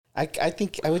I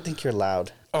would think you're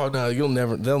loud. Oh no,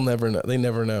 they'll never know. They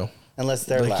never know. Unless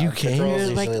they're like, loud. You came? The girl's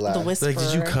usually like loud. the whisperer. Like,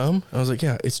 did you come? I was like,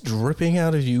 yeah, it's dripping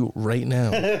out of you right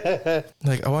now.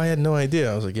 Like, oh, I had no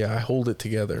idea. I was like, yeah, I hold it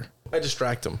together. I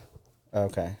distract them.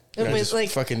 Okay. It I was just like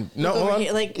fucking no.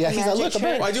 like Yeah, he's like, look,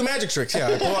 I'm I do magic tricks. Yeah.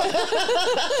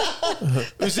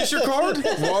 Is this your card?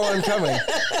 While I'm coming.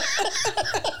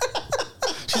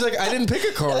 She's like, I didn't pick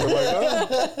a card. I'm like,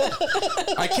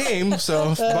 oh. I came,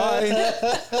 so bye.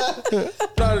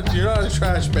 You're not a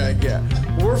trash bag yet.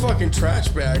 We're fucking trash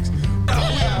bags. No, we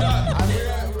are not.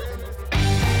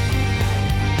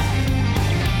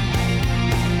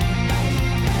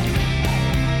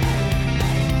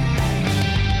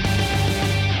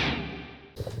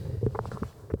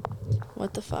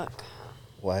 what the fuck?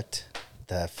 What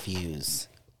the fuse?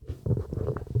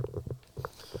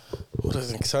 What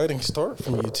an exciting start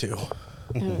from you two.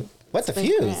 What the been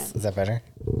fuse? grand. Is that better?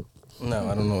 No,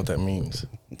 I don't know what that means.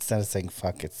 Instead of saying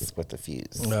fuck, it's what the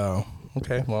fuse. No.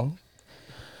 Okay, well.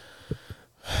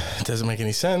 It doesn't make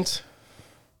any sense.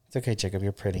 It's okay, Jacob.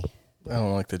 You're pretty. I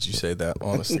don't like that you say that.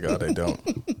 Honest to God, I don't.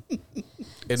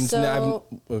 So-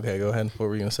 okay, go ahead. What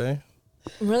were you going to say?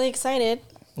 I'm really excited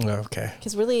Okay.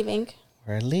 because we're leaving.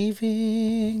 We're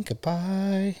leaving.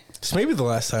 Goodbye. It's maybe the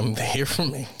last time they hear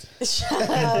from me. Shut up.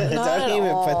 Not Don't at even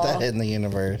all. put that in the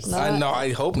universe. I know.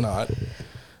 I hope not.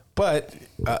 But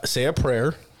say a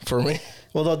prayer for me.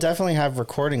 Well, they'll definitely have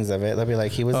recordings of it. They'll be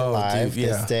like, he was alive dude, yeah.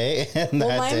 this day and Well,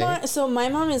 that day. my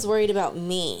mom is worried about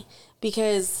me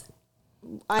because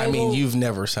I mean, you've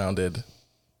never sounded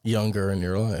younger in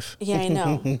your life. Yeah, I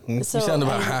know. So You sound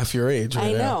about half your age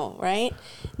right I now. know, right?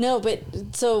 No, but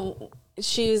so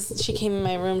she came in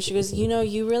my room. She goes,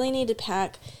 you really need to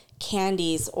pack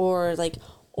candies or like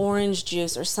orange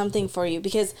juice or something for you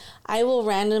because I will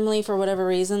randomly, for whatever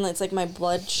reason, it's like my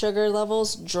blood sugar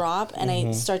levels drop and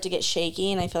I start to get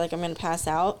shaky and I feel like I'm going to pass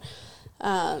out.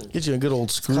 Get you a good old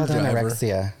Called screwdriver.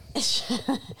 anorexia.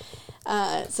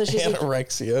 So she's like,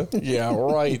 Anorexia. Yeah,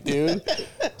 right, dude.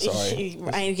 Sorry.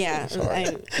 I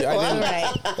didn't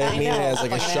I mean it know, as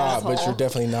like a fucking shot, but asshole. you're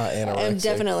definitely not anorexic. I'm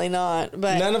definitely not,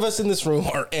 but None of us in this room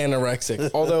are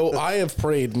anorexic, although I have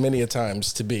prayed many a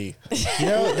times to be. You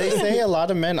know, they say a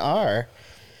lot of men are.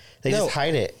 They No. just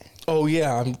hide it. Oh,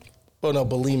 yeah.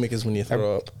 Bulimic is when you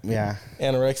throw up. Yeah.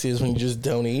 Anorexia is when you just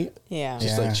don't eat. yeah.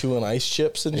 Just Yeah. like chewing ice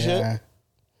chips and Yeah. shit.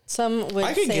 Some would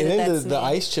I could say get into that's the me.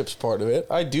 ice chips part of it.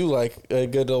 I do like a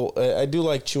good old, I do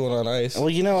like chewing on ice. Well,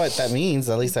 you know what that means.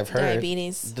 At least I've heard.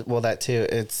 Diabetes. Well, that too.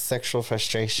 It's sexual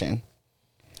frustration.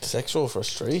 Sexual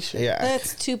frustration. Yeah.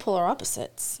 That's two polar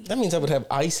opposites. That means I would have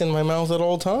ice in my mouth at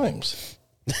all times.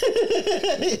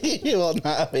 Well,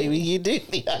 nah, baby, you do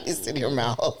need ice in your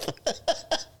mouth.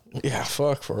 Yeah,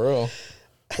 fuck, for real.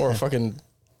 Or fucking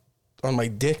on my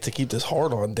dick to keep this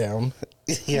hard-on down.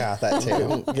 Yeah, that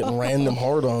too. Getting random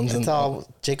hard-ons. It's all.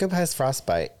 Jacob has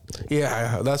frostbite.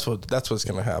 Yeah, that's what's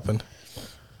going to happen.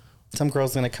 Some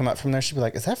girl's gonna come up from there. She'll be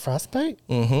like, "Is that frostbite?"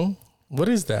 Mm-hmm. What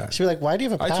is that? She'll be like, "Why do you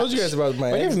have a I patch? told you guys about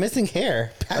my Why do you eggs. have missing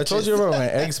hair? I told you about my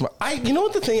eczema. You know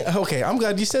what the thing? Okay, I'm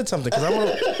glad you said something because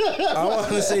I want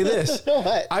to say this.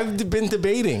 What? I've been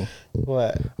debating.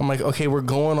 What? I'm like, okay, we're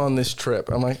going on this trip.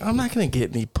 I'm like, I'm not gonna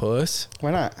get any puss.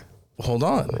 Why not? Hold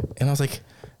on. And I was like,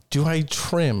 do I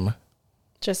trim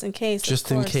Just in case. just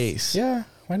of in course. case? Yeah,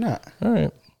 why not? All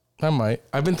right. I might.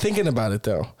 I've been thinking about it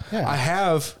though. Yeah. I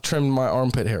have trimmed my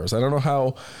armpit hairs. I don't know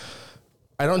how.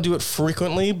 I don't do it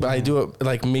frequently, but I do it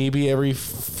like maybe every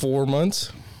 4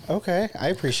 months. Okay, I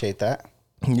appreciate that.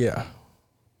 Yeah.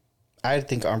 I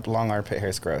think long armpit hair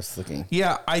is gross looking.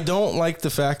 Yeah, I don't like the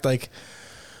fact like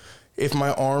if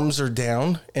my arms are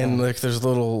down and like there's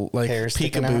little like Hairs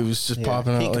sticking out? peekaboos just Yeah,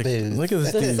 popping out. Like, peekaboos. look at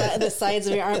this dude. The sides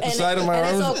of your arm. And, side of my and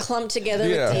arms. it's all clumped together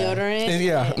with deodorant. And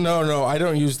yeah, no, I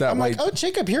don't use that I'm white. like, oh,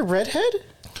 Jacob, you're redhead?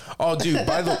 Oh, dude,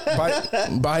 by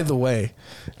the way,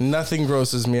 nothing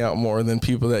grosses me out more than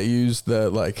people that use the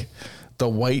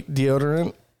white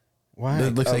deodorant Why?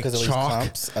 that looks like 'cause it leaves chalk,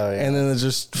 clumps? Oh, yeah. and then there's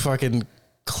just fucking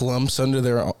clumps in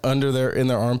their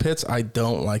armpits. I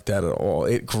don't like that at all.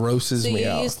 It grosses So me you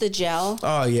out. use the gel.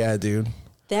 Oh yeah, dude.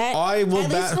 That I will at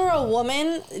least ba- for a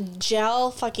woman,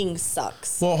 gel fucking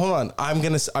sucks. Well, hold on. I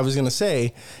was gonna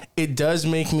say, it does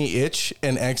make me itch,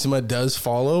 and eczema does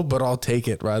follow, but I'll take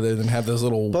it rather than have those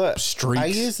little But streaks. I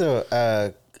use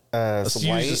You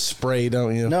white. use a spray,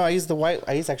 don't you? No, I use the white.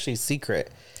 I use actually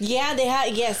Secret. Yeah, they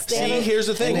have. Yes, they See, have here's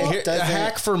the thing. And it A doesn't-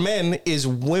 hack for men is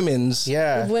women's.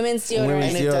 Yeah. women's deodorant.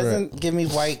 And it deodorant. doesn't give me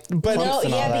white But- clumps No,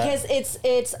 and all yeah, that. because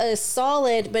it's a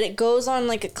solid, but it goes on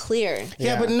like a clear.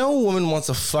 Yeah, Yeah. but no woman wants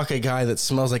to fuck a guy that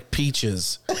smells like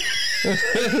peaches.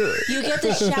 You get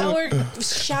the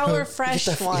shower fresh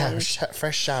one. Yeah,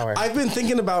 fresh shower. I've been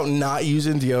thinking about not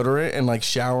using deodorant and like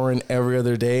showering every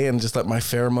other day and just let my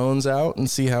pheromones out and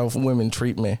see how women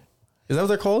treat me. Is that what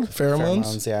they're called?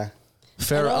 Pheromones? Yeah.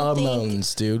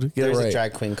 Pheromones, dude. Get There's it right. a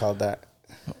drag queen called that.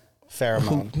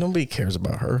 Pheromone. Nobody cares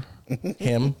about her.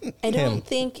 Him. I don't Him.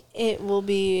 think it will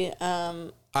be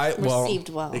received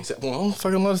well.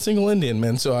 Fucking a lot of single Indian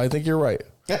men, so I think you're right.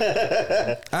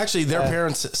 Actually, their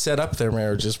parents set up their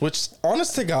marriages, which,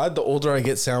 honest to God, the older I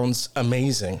get, sounds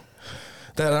amazing.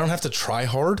 That I don't have to try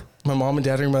hard. My mom and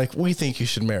dad are gonna be like, "We think you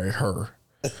should marry her,"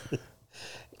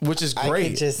 which is I great.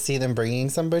 could just see them bringing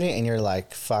somebody, and you're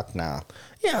like, "Fuck nah."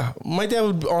 Yeah, my dad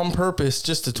would, on purpose,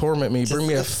 just to torment me, bring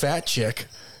me a fat chick,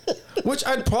 which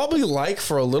I'd probably like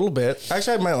for a little bit.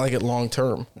 Actually, I might like it long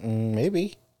term.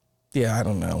 Maybe. Yeah, I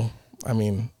don't know. I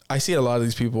mean, I see a lot of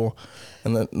these people,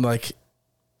 and then like.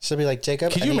 She'll be like,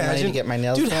 Jacob, Could I you need money imagine? to get my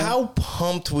nails dude, done. how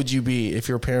pumped would you be if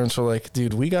your parents were like,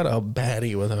 dude, we got a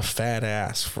baddie with a fat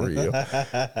ass for you.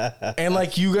 And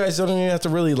like, you guys don't even have to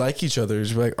really like each other.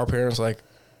 Just be like, our parents like,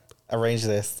 Arrange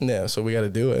this. yeah, so we got to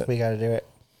do it. We got to do it.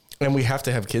 And we have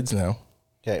to have kids now.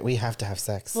 Okay, we have to have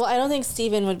sex. Well, I don't think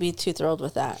Steven would be too thrilled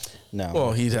with that. No.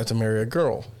 Well, he'd have to marry a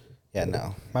girl. Yeah,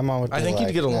 no. My mom would be I think like,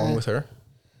 you'd get along with her.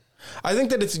 I think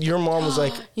that it's your mom was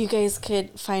like, You guys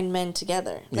could find men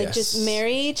together. Like, Yes. just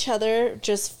marry each other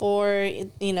just for,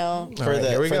 you know, For the,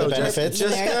 here we for go. the benefits. the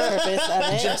marriage purpose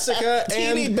of it. Jessica Do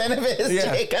you need and benefits,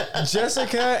 yeah, Jacob?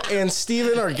 Jessica and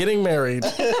Steven are getting married.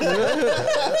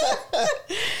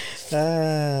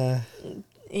 Yeah.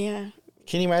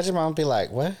 Can you imagine mom be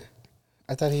like, what?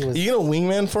 I thought he was... You get a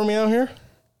wingman for me out here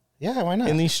Yeah, why not?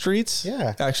 in these streets?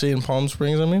 Yeah. Actually, in Palm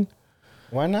Springs, I mean.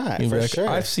 Why not? You'd be For like, sure.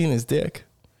 I've seen his dick.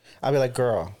 I'll be like,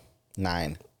 girl,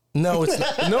 9. No, it's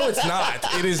not. No, it's not.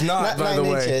 It is not. Not by 9 the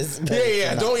way, inches,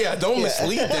 but don't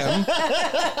mislead them.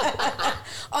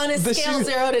 On a scale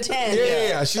 0 to 10.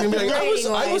 Yeah. She's gonna be like, I was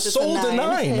Rating-wise, it's a sold a 9.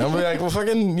 9. I'll be like, well,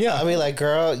 fucking yeah. I'll be like,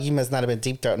 girl, you must not have been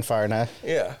deep throating far enough.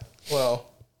 Yeah. Well,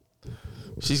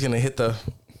 she's gonna hit the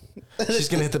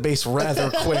base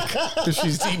rather quick if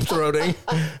she's deep throating.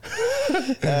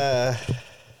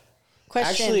 Question.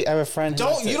 Actually, I have a friend.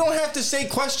 You don't have to say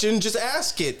question. Just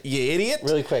ask it, you idiot.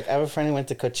 Really quick, I have a friend who went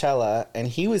to Coachella, and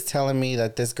he was telling me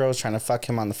that this girl was trying to fuck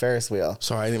him on the Ferris wheel.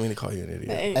 Sorry, I didn't mean to call you an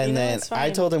idiot. And then I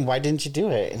told him, why didn't you do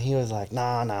it? And he was like,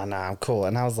 nah, I'm cool.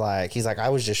 And I was like, he's like, I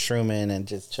was just shrooming and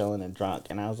just chilling and drunk.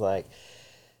 And I was like,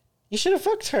 you should have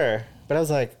fucked her. But I was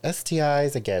like,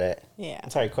 STIs, I get it. Yeah.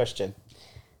 Sorry, question.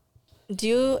 Do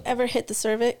you ever hit the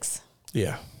cervix?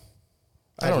 Yeah.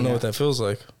 I don't know what that feels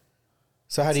like.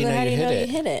 So how do you know you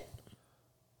hit it?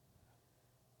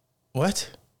 What?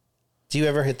 Do you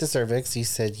ever hit the cervix? You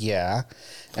said, yeah.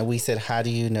 And we said, how do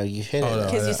you know you hit it? no,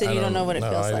 Because you said you don't know what it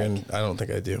feels like. I don't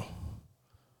think I do.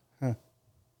 Okay.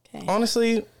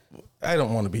 Honestly, I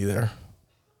don't want to be there.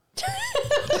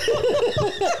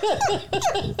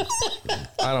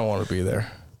 I don't want to be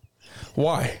there.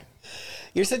 Why?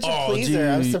 You're such a Oh, pleaser.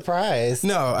 I'm dude. surprised.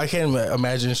 No, I can't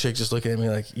imagine a chick just looking at me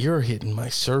like, you're hitting my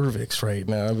cervix right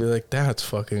now. I'd be like, that's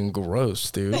fucking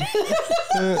gross, dude.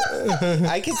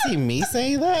 I can see me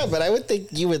saying that, but I would think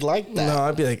you would like that. No,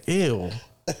 I'd be like, ew.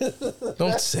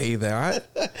 Don't say that.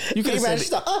 You Can could you have imagine?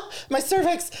 said, Oh, my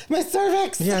cervix, my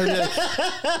cervix. yeah, I'd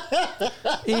be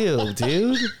like, ew,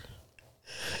 dude.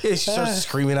 Yeah, she starts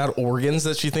screaming out organs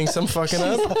that she thinks I'm fucking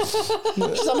up.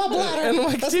 She's on my bladder. And I'm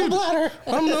like, That's dude, my bladder.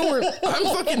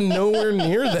 I'm fucking nowhere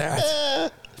near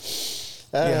that.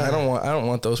 Yeah, I don't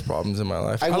want those problems in my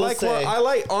life. I will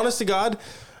say- honest to God,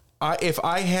 if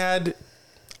I had,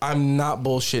 I'm not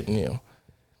bullshitting you.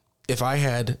 If I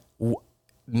had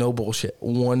no bullshit,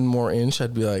 1 more inch,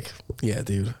 I'd be like, yeah,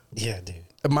 dude. Yeah, dude.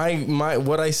 My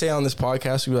what I say on this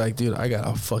podcast would be like, dude, I got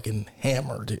a fucking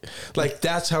hammer, dude. Like,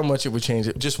 that's how much it would change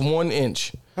it. Just 1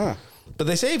 inch. Huh. But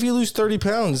they say if you lose 30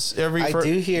 pounds I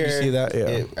do hear. You see that?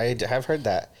 Yeah. I have heard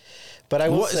that. But I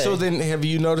will say. So then, have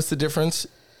you noticed the difference?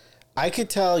 I could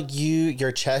tell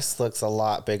your chest looks a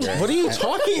lot bigger. What are you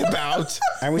talking about?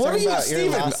 Are we what talking are you, about your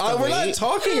Steven? loss of We're not weight?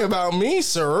 talking about me,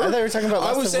 sir. I thought we were talking about I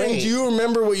loss was of saying, weight. do you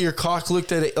remember what your cock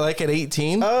looked like at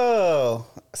 18? Oh,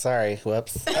 sorry.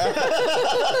 Whoops. What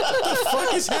the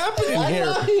fuck is happening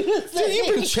here? Dude,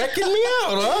 you've been checking me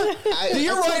out, huh?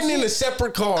 You're riding in a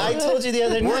separate car. I told you the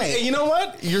other night. You know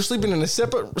what? You're sleeping in a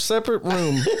separate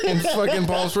room in fucking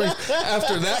Palm Springs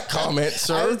after that comment,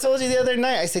 sir. I told you the other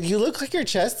night. I said you look like your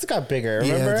chest got bigger.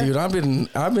 Remember? Yeah, dude. I've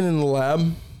been in the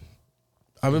lab.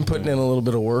 I've been putting in a little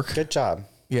bit of work. Good job.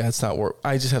 Yeah, it's not work.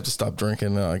 I just have to stop drinking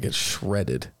and I get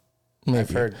shredded. Maybe. I've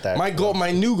heard that.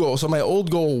 My new goal. So my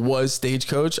old goal was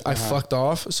Stagecoach. I fucked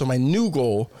off. So my new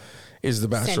goal is the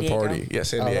bachelor Diego. party. Yeah,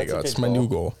 San Oh, that's a Diego. good It's my new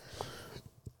goal.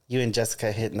 You and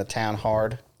Jessica hitting the town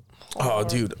hard. Oh,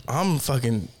 dude, I'm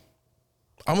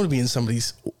gonna be in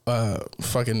somebody's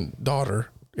fucking daughter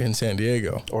in San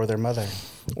Diego Or their mother.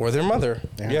 or their mother.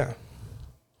 Yeah.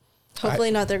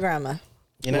 Hopefully not their grandma.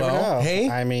 You never Well, know. hey,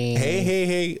 I mean,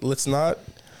 hey. Let's not.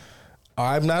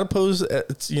 I'm not opposed,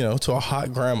 to a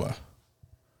hot grandma.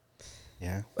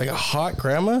 yeah. Like a hot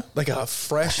grandma, like a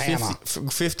fresh Grandma.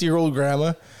 50-year-old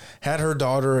grandma had her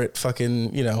daughter at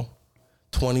fucking,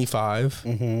 25.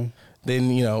 Mm-hmm.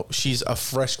 Then, she's a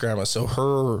fresh grandma. So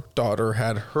her daughter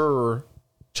had her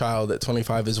child at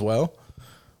 25 as well.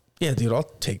 Yeah, dude, I'll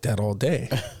take that all day.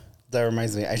 That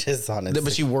reminds me. I just saw it.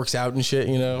 But she works out and shit,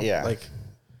 Yeah. Like,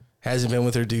 hasn't been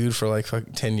with her dude for like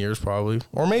 10 years probably.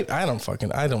 Or maybe, I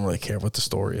don't really care what the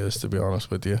story is, to be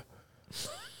honest with you.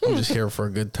 I'm just here for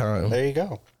a good time. There you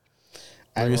go.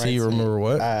 Were you say you remember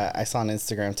what? I saw on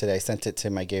Instagram today. I sent it to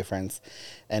my gay friends,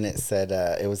 and it said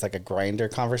it was like a grinder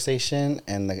conversation,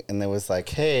 and there was like,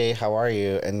 "Hey, how are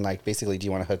you?" And like basically, do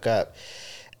you want to hook up?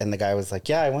 And the guy was like,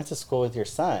 "Yeah, I went to school with your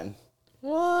son."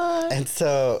 What?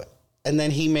 And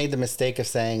then he made the mistake of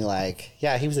saying like,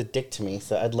 "Yeah, he was a dick to me,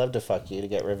 so I'd love to fuck you to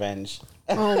get revenge."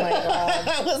 Oh my god.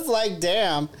 I was like,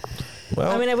 "Damn."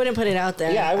 Well, I mean, I wouldn't put it out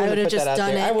there. Yeah, I would have just put that out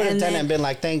done there. it. I would have and done it then- and been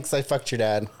like, "Thanks, I fucked your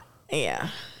dad." Yeah,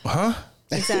 huh?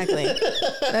 exactly.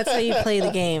 That's how you play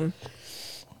the game.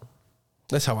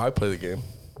 That's how I play the game.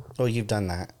 Well, you've done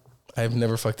that. I've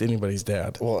never fucked anybody's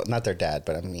dad. Well, not their dad,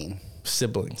 but I mean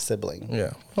Siblings. sibling.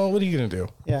 Yeah. Well, what are you going to do?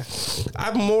 Yeah.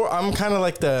 I'm kind of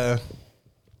like the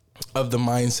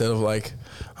mindset of like,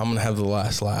 I'm going to have the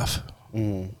last laugh.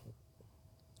 In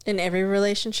every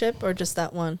relationship, or just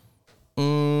that one?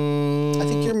 I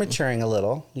think you're maturing a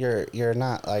little. You're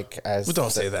not like as. But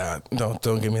don't say that.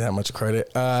 Don't give me that much credit.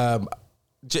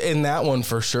 In that one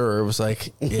for sure, it was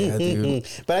like, yeah, dude.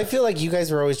 But I feel like you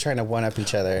guys were always trying to one up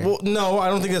each other. Well, no, I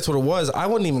don't think that's what it was. I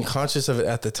wasn't even conscious of it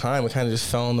at the time. It kind of just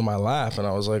fell into my lap, and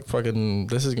I was like, "Fucking,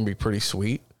 this is gonna be pretty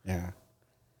sweet." Yeah.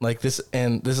 Like this,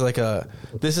 and this is a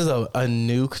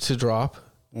nuke to drop.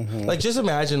 Mm-hmm. Like, just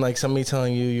imagine like somebody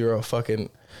telling you you're a fucking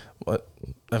what.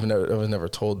 I was never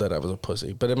told that I was a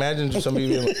pussy, but imagine somebody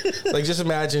being like, just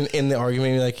imagine in the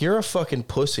argument, like, you're a fucking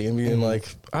pussy, and being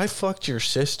like, I fucked your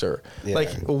sister. Yeah. Like,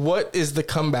 what is the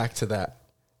comeback to that?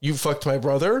 You fucked my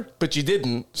brother, but you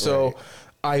didn't, so Right.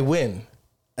 I win.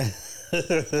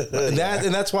 and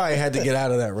that's why I had to get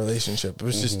out of that relationship. It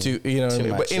was just too, you know what I mean?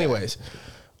 Much, But anyways,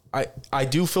 I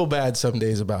do feel bad some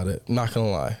days about it. Not gonna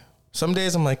lie. Some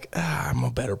days I'm like, I'm a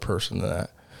better person than that.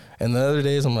 And the other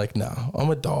days I'm like, no,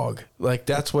 I'm a dog. Like,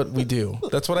 that's what we do.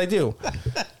 That's what I do.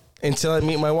 Until I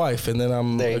meet my wife, and then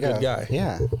I'm There you a go. good guy.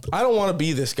 Yeah. I don't want to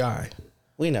be this guy.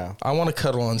 We know. I want to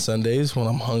cuddle on Sundays when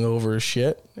I'm hungover as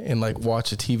shit and like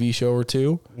watch a TV show or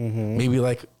two. Mm-hmm. Maybe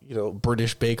like,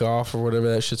 British Bake Off or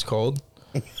whatever that shit's called.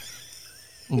 I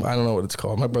don't know what it's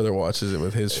called. My brother watches it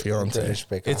with his fiance. British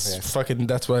Bake Off, It's yeah. fucking,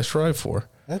 that's what I strive for.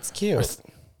 That's cute.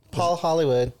 Paul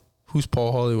Hollywood. Who's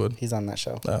Paul Hollywood? He's on that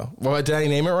show. Oh, well, did I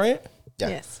name it right? Yeah.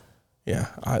 Yes. Yeah,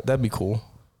 that'd be cool.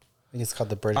 I think it's called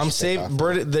the British. I'm Bake saved.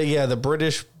 Off. The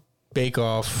British Bake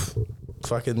Off,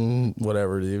 fucking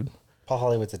whatever, dude. Paul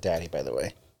Hollywood's a daddy, by the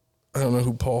way. I don't know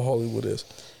who Paul Hollywood is.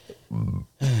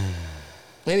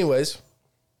 Anyways,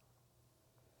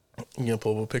 you gonna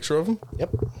pull up a picture of him?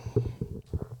 Yep.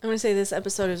 I'm gonna say this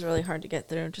episode is really hard to get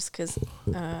through, just because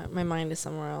my mind is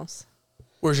somewhere else.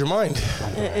 Where's your mind?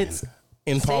 It's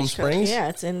In Palm Stagecoach. Springs? Yeah,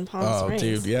 it's in Palm Oh, Springs.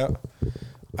 dude, yeah.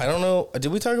 I don't know.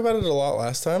 Did we talk about it a lot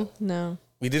last time? No,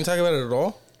 We didn't talk about it at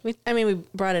all. we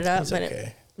brought it up, He's but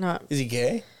okay. not. Is he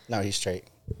gay? No, he's straight.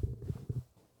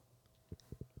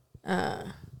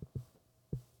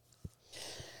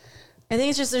 I think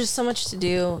it's just there's so much to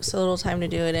do, so little time to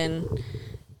do it in.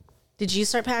 Did you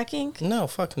start packing? No,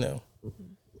 fuck no.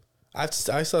 I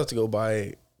still have to go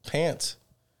buy pants.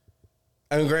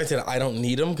 I mean, granted, I don't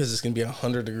need them because it's gonna be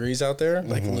 100 degrees out there,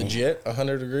 like legit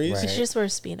 100 degrees. Right. You should just wear a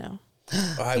Speedo.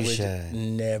 I You would should.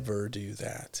 never do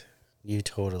that. You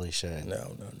totally should.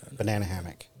 No. Banana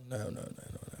hammock. No.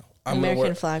 I'm gonna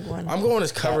American flag one. I'm going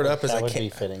as covered up as that I would can. be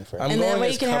fitting for. I'm And that going way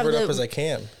as you can have covered up the- as I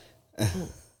can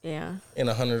Yeah. in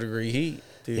 100-degree heat,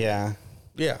 dude. Yeah.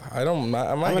 Yeah, I don't.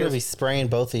 I might I'm gonna get- be spraying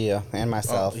both of you and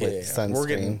myself with sunscreen. We're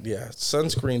getting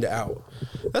sunscreened out.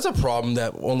 That's a problem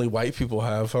that only white people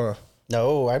have, huh?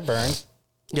 No, I burn.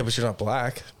 Yeah, but you're not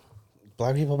black.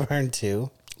 Black people burn too.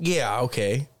 Yeah,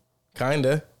 okay,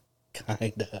 kinda.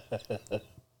 Kinda.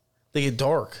 They get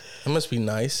dark. It must be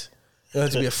nice. You don't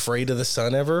have to be afraid of the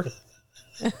sun ever.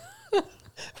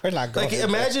 We're not going.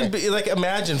 Like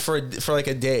imagine for like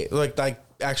a day, like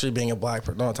actually being a black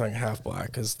person, not talking half black,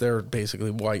 because they're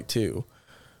basically white too.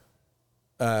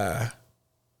 But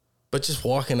just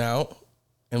walking out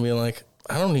and being like,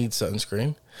 I don't need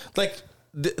sunscreen. Like,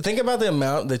 think about the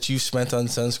amount that you spent on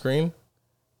sunscreen.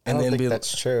 And I don't think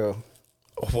that's true.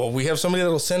 Well, we have somebody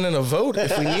that'll send in a vote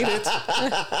if we need it.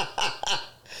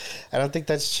 I don't think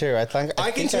that's true. I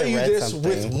can tell you this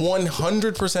with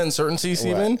 100% certainty,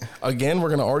 Stephen. What? Again, we're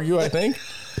going to argue, I think.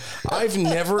 I've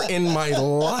never in my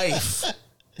life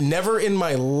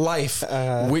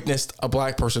witnessed a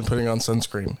black person putting on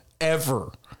sunscreen.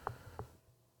 Ever.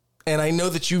 And I know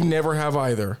that you never have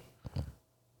either.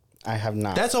 I have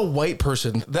not. That's a white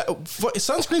person.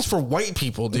 Sunscreen's for white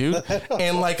people, dude.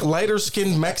 And like lighter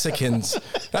skinned Mexicans.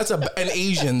 That's and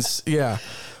Asians. Yeah.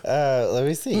 Let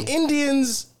me see.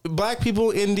 Indians, black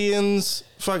people, Indians,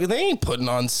 they ain't putting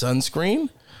on sunscreen.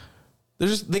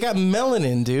 They got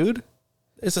melanin, dude.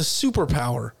 It's a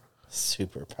superpower.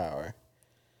 Superpower.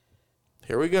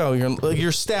 Here we go.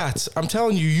 Your stats. I'm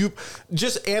telling you, you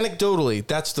just anecdotally.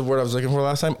 That's the word I was looking for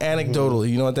last time.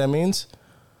 Anecdotally. You know what that means?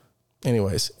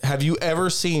 Anyways, have you ever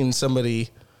seen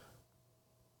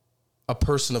a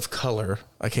person of color?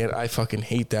 I fucking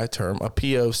hate that term. A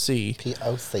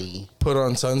POC. Put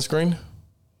on sunscreen?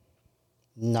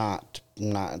 Not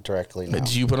directly, no.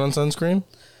 Do you put on sunscreen?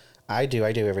 I do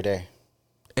every day.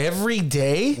 Every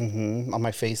day? Mm-hmm. On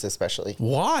my face especially.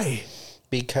 Why?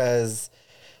 Because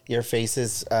your face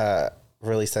is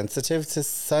really sensitive to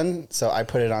sun, so I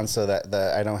put it on so that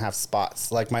I don't have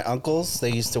spots. Like my uncles,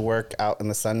 they used to work out in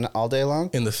the sun all day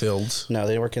long. In the fields? No,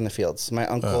 they work in the fields. My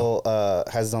uncle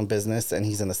has his own business, and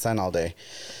he's in the sun all day.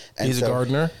 And he's a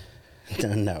gardener?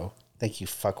 No. Thank you,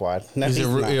 fuckwad. No, he's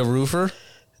a roofer?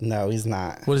 No, he's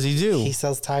not. What does he do? He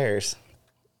sells tires.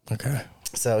 Okay.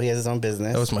 So he has his own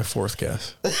business. That was my fourth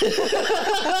guess. I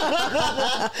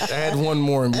had one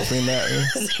more in between that.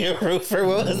 Your roofer,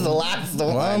 what was the last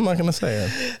one? Well, I'm not going to say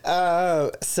it.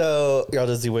 So, y'all,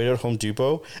 does he wait at Home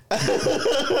Depot?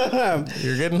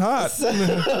 You're getting hot.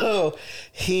 So,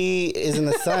 he is in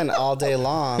the sun all day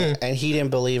long, and he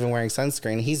didn't believe in wearing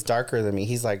sunscreen. He's darker than me.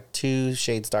 He's like 2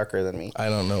 shades darker than me. I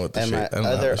don't know what the shade. And my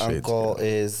other uncle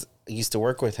used to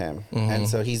work with him, and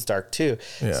so he's dark too.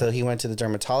 Yeah. So he went to the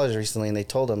dermatologist recently, and they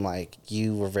told him like,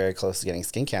 you were very close to getting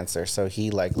skin cancer. So he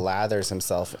like lathers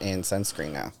himself in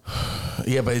sunscreen now.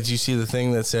 Yeah, but did you see the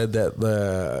thing that said that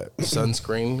the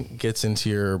sunscreen gets into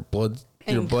your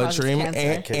bloodstream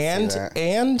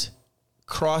and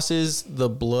crosses the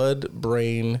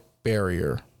blood-brain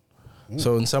barrier?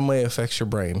 So in some way affects your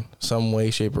brain, some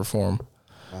way, shape, or form.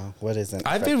 What isn't?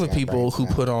 I've been with people who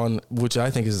put on, which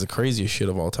I think is the craziest shit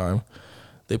of all time.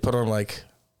 They put on like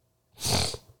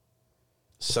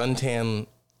suntan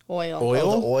oil. Oh,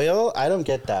 the oil? I don't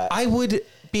get that. I would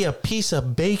be a piece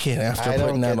of bacon after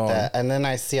putting that on. That. And then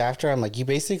I see after, I'm like, you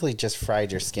basically just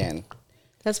fried your skin.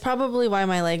 That's probably why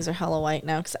my legs are hella white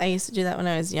now, because I used to do that when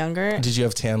I was younger. Did you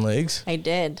have tan legs? I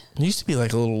did. You used to be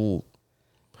like a little.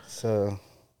 So.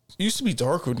 You used to be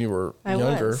dark when you were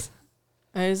younger.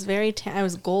 I was very tan. I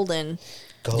was golden.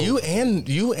 You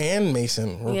and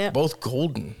Mason were both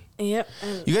golden. Yep.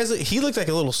 You guys, he looked like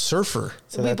a little surfer.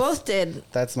 So we both did.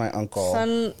 That's my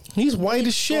uncle. He's white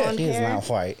as shit. He is not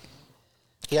white.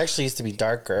 He actually used to be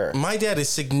darker. My dad is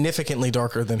significantly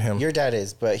darker than him. Your dad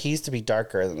is, but he used to be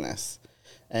darker than this.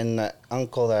 And the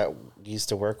uncle that used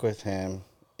to work with him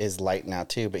is light now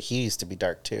too, but he used to be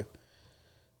dark too.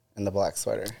 In the black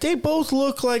sweater. They both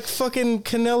look like fucking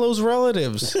Canelo's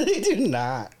relatives. They do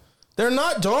not. They're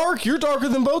not dark. You're darker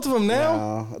than both of them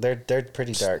now. No, they're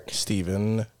pretty dark.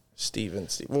 Steven.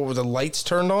 What were the lights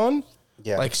turned on?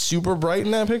 Yeah. Like super bright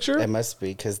in that picture? It must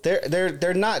be, because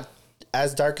they're not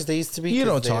as dark as they used to be. You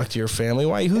don't talk to your family.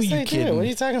 Why? Who yes, you kidding? Do. What are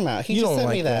you talking about? He just sent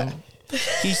me that. Them.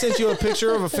 He sent you a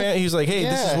picture of a fan. He's like, hey,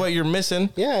 this is what you're missing.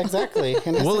 Yeah, exactly.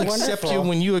 And we'll accept you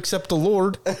when you accept the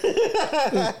Lord.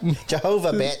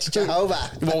 Jehovah, bitch.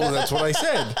 Jehovah. Well, that's what I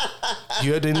said.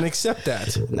 You didn't accept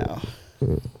that. No.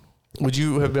 Would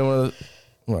you have been one of the...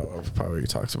 Well, I've probably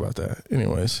talked about that.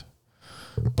 Anyways.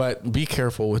 But be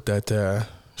careful with that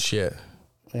shit.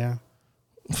 Yeah.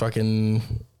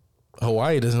 Fucking...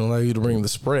 Hawaii doesn't allow you to bring the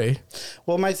spray.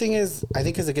 Well, my thing is, I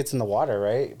think because it gets in the water,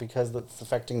 right? Because it's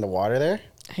affecting the water there.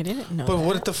 I didn't know. But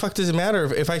what the fuck does it matter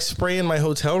if I spray in my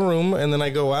hotel room and then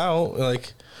I go out,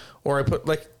 like, or I put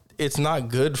like, it's not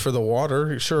good for the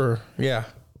water. Sure, yeah.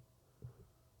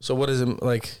 So what does it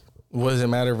like? What does it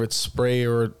matter if it's spray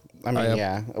or? I mean,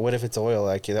 yeah. What if it's oil?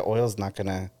 Like the oil's not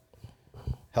gonna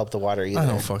help the water either. I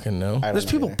don't fucking know. There's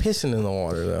people pissing in the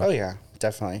water though. Oh yeah,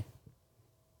 definitely.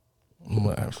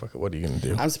 Fuck it. What are you gonna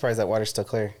do? I'm surprised that water's still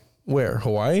clear. Where?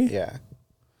 Hawaii? Yeah.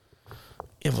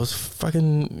 It was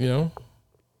fucking,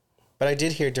 But I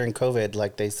did hear during COVID,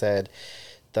 like they said,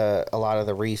 a lot of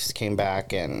the reefs came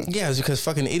back, and Yeah, it's because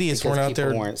fucking idiots because weren't out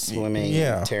there. weren't swimming,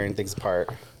 and tearing things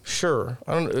apart. Sure.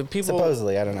 I don't. People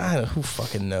Supposedly, I don't know. Who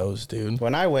fucking knows, dude?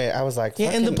 When I went, I was like, Yeah,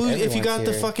 and the fucking booze. If you got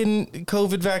the everyone's fucking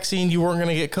COVID vaccine, you weren't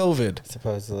gonna get COVID.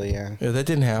 supposedly, yeah. Yeah, that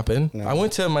didn't happen. No. I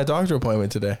went to my doctor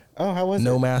appointment today. Oh, how was it?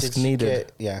 No mask Did you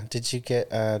needed. Did you get?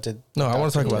 No, I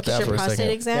want to talk about Get that your for a prostate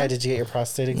second. exam? Yeah, did you get your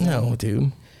prostate exam? No,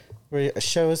 dude.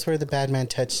 Show us where the bad man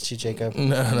touched you, Jacob.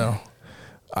 No.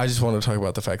 I just want to talk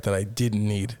about the fact that I didn't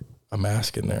need a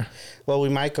mask in there. Well, we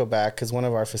might go back because one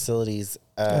of our facilities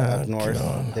up north,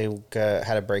 they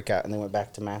had a breakout and they went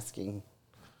back to masking.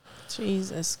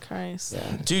 Jesus Christ.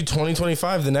 Yeah, Dude,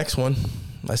 2025, the next one.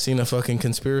 I seen a fucking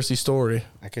conspiracy story.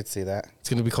 I could see that. It's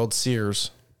going to be called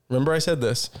Sears. Remember I said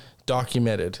this?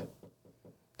 Documented.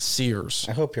 Sears.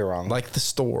 I hope you're wrong. Like the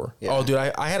store. Yeah. Oh, dude,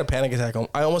 I had a panic attack.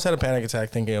 I almost had a panic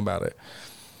attack thinking about it.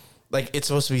 Like, it's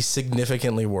supposed to be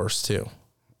significantly worse, too.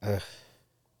 Ugh.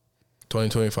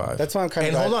 2025. That's why I'm kind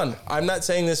of. And hold on. I'm not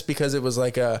saying this because it was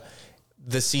like the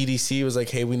CDC was like,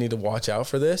 hey, we need to watch out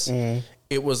for this. Mm-hmm.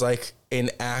 It was like an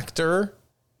actor.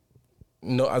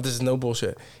 No, this is no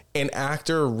bullshit. An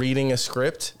actor reading a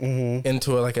script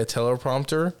into like a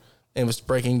teleprompter and was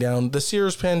breaking down the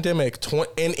Sears pandemic.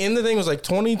 And in the thing was like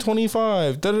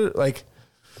 2025. Like,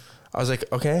 I was like,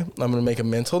 okay, I'm going to make a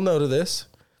mental note of this.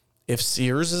 If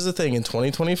Sears is a thing in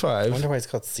 2025, I wonder why it's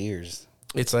called Sears.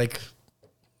 it's like,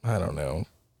 I don't know,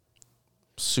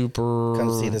 super.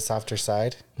 Come see the softer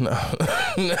side.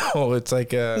 No, it's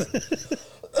like a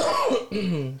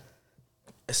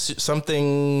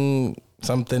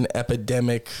something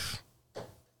epidemic,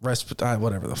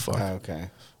 whatever the fuck. Oh, okay.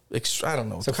 I don't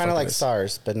know. What So the kind of fuck like it is.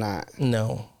 SARS, but not.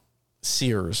 No,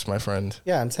 Sears, my friend.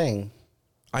 Yeah, I'm saying.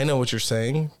 I know what you're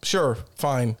saying. Sure,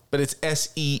 fine, but it's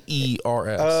SEERS.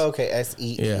 Oh, okay.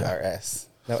 SEERS.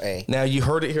 No A. Now you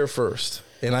heard it here first,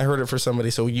 and I heard it for somebody,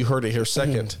 so you heard it here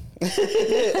second.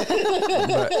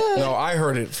 But no, I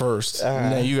heard it first.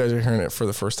 Now you guys are hearing it for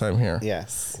the first time here.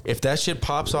 Yes. If that shit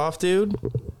pops off, dude.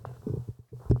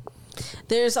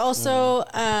 There's also,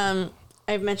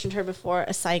 I've mentioned her before,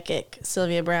 a psychic,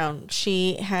 Sylvia Brown.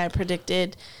 She had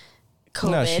predicted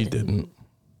COVID. No, she didn't.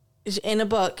 In a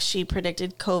book, she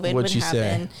predicted COVID What'd would she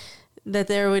happen. say? That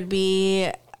there would be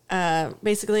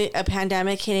basically a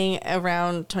pandemic hitting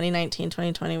around 2019,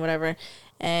 2020, whatever.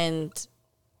 And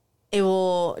it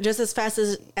will, just as fast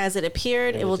as it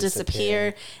appeared, it will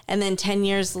disappear. And then 10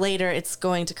 years later, it's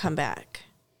going to come back.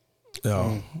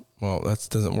 Oh, well, that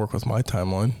doesn't work with my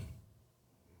timeline.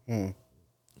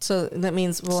 So that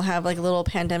means we'll have like a little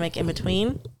pandemic in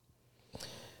between.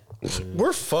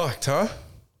 We're fucked, huh?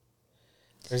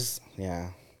 Yeah.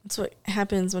 That's what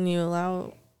happens when you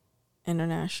allow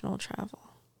international travel.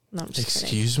 No, I'm just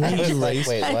Excuse me, you Like, race.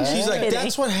 wait, what? She's like, Kidding.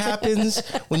 that's what happens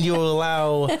when you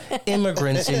allow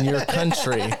immigrants in your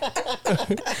country.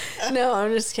 kidding. No,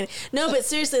 I'm just kidding. No, but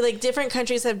seriously, like different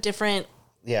countries have different.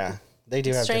 Yeah. They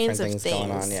do have Strains different of things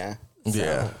going on. things. Yeah.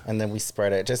 Yeah. And then we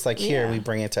spread it. Just like here, Yeah. we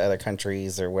bring it to other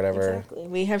countries or whatever. Exactly.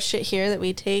 We have shit here that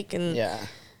we take, and Yeah.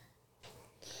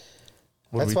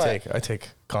 What do That's we why- take? I take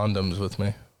condoms with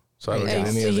me. So I don't Yeah. get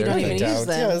any So of you their don't things. even use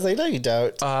them. Yeah, I was like, no, you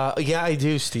don't. Yeah, I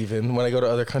do, Steven. When I go to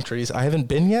other countries, I haven't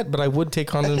been yet, but I would take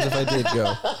condoms if I did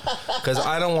go, because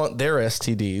I don't want their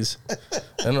STDs.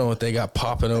 I don't know what they got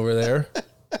popping over there.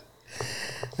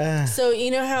 so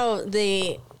you know how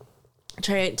they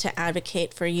try to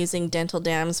advocate for using dental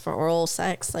dams for oral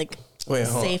sex, like Wait,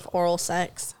 hold on. safe oral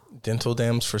sex. Dental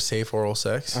dams for safe oral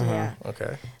sex. Yeah.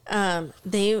 Okay.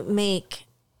 They make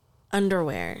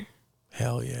underwear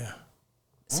Hell yeah.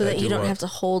 so that do you don't what? have to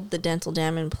hold the dental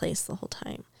dam in place the whole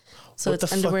time. So What the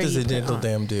it's fuck underwear does you a put dental on.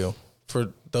 dam do?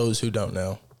 For those who don't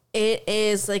know. It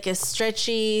is like a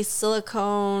stretchy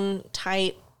silicone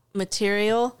type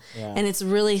material, Yeah. and it's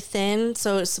really thin,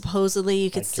 so supposedly you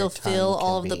could Like still your tongue feel can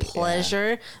all of the be- yeah.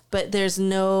 pleasure, but there's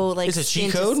no like It's a skin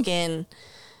cheat to code? skin.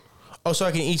 Oh, so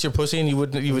I can eat your pussy and you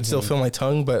would still feel my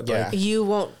tongue, but Yeah. like, You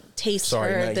won't taste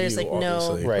sorry, her. not There's you, like no.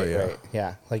 obviously. Right, But yeah. right.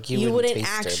 Yeah. Like You wouldn't taste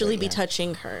her, actually but be yeah.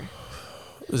 touching her.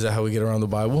 is that how we get around the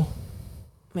Bible?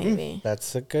 Maybe.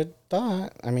 That's a good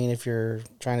thought. I mean, if you're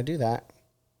trying to do that.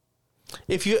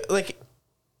 If you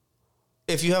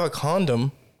have a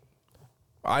condom,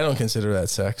 I don't consider that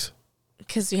sex.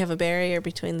 Because you have a barrier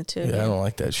between the two. of Yeah, I you. don't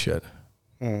like that shit.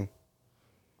 Hmm.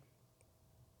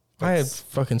 I had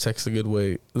fucking sex the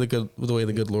way the good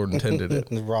Lord intended it.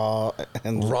 Raw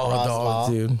and Raw Raw's dog, Law.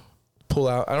 dude. Pull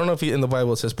out. I don't know if in the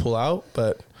Bible it says pull out,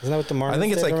 but Isn't that what the I Mormons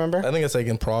think it's did, like remember? I think it's like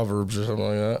in Proverbs or something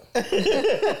like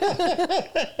that.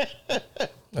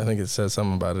 I think it says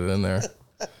something about it in there.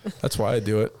 That's why I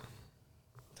do it.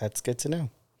 That's good to know.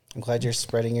 I'm glad you're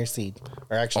spreading your seed.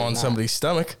 Or actually On not. somebody's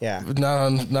stomach. Yeah.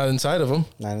 Not inside of them.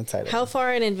 Not inside of How it.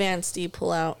 far in advance do you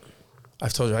pull out?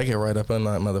 I've told you, I get right up on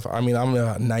that motherfucker. I mean, I'm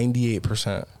about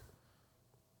 98%.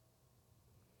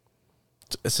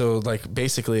 So, like,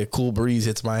 basically a cool breeze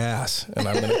hits my ass, and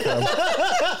I'm going to come.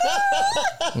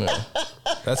 Yeah.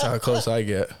 That's how close I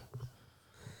get.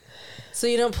 So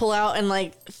you don't pull out and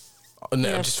like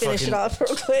Just finish it fucking off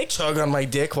real quick. tug on my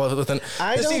dick while with an.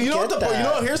 I don't you know get what that. you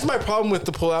know. Here's my problem with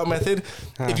the pull out method.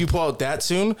 If you pull out that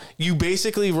soon, you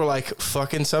basically were like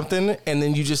fucking something, and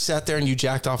then you just sat there and you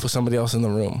jacked off with somebody else in the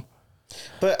room.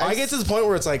 But I get to the point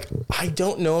where it's like I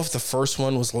don't know if the first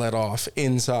one was let off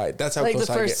inside. That's how Like close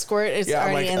the I get. first squirt is Yeah,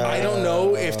 I'm already like in there. I don't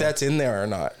know if that's in there or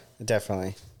not.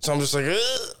 Definitely. So I'm just like,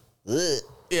 ugh. Ugh.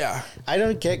 Yeah. I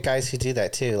don't get guys who do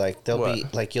that too. Like they'll What? be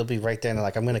like, you'll be right there and they're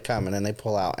like, I'm gonna come, and then they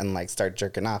pull out and like start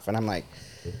jerking off, and I'm like,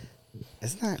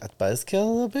 isn't that a buzzkill a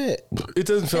little bit? It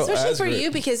doesn't feel Especially as for great.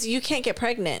 you because you can't get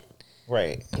pregnant.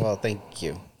 Right. Well, thank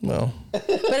you. No. But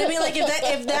I mean, like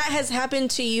if that has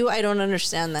happened to you, I don't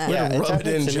understand that. Yeah. It's rub it happened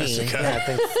in, to me. Jessica.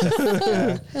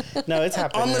 Yeah, thanks. No, it's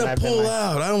happened. I'm and gonna I've been pull like-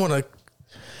 out. I don't want to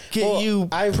get Well, you.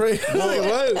 I've Wait,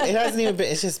 what? It hasn't even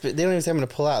been. It's just they don't even say I'm gonna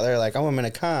pull out. They're like, oh, I'm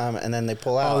gonna come, and then they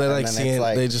pull out. Oh, they and like then seeing. it's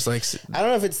like, They just like. I don't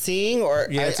know if it's seeing or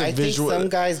Yeah, it's a I think visual- some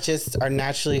guys just are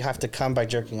naturally have to come by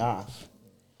jerking off.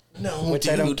 No, Which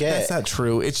dude, I don't get. That's not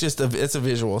true. It's just it's a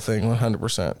visual thing,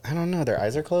 100%. I don't know. Their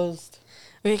eyes are closed.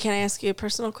 Okay, can I ask you a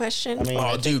personal question? I mean, Oh,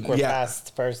 I think dude, we're yeah.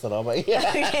 past personal, but yeah.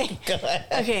 Okay. Go ahead.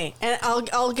 Okay, and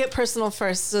I'll get personal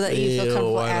first so that you feel Ew,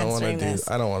 comfortable I don't want to answering do. this.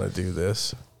 I don't want to do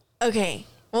this. Okay.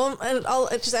 Well, I'll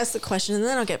just ask the question and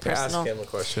then I'll get Ask personal. him a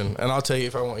question, and I'll tell you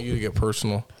if I want you to get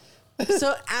personal.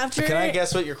 So after, Can I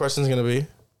guess what your question's gonna be?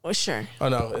 Well, sure. Oh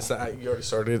no, it's not. You already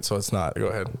started it, so it's not. Go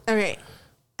ahead. Okay.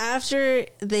 After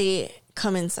they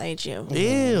come inside you,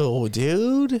 Ew,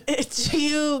 dude. do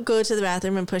you go to the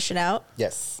bathroom and push it out?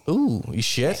 Yes. Ooh, you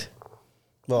shit.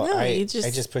 Well, No, I you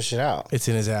just just- push it out. It's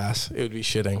in his ass. It would be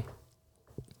shitting.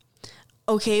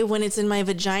 Okay, when it's in my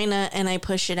vagina and I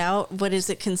push it out, what is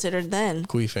it considered then?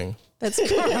 Queefing. That's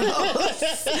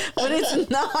gross. But it's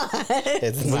not.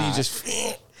 It's What do you not. just?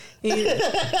 You,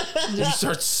 You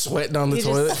start sweating on the You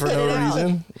just toilet for spit no it out.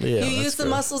 reason. Yeah, you that's use the gross.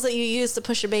 muscles that you use to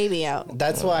push a baby out.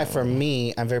 That's why for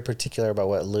me, I'm very particular about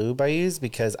what lube I use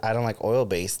because I don't like oil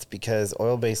based. Because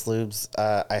oil based lubes,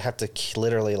 I have to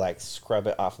literally like scrub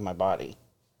it off of my body.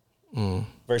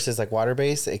 Versus like water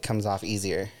based, it comes off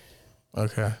easier.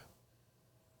 Okay.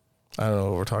 I don't know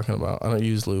what we're talking about. I don't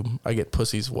use lube. I get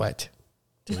pussies wet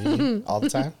All the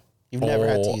time. You've never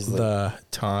had to all use lube. the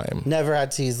time. Never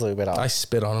had to use lube at all. I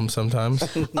spit on them sometimes.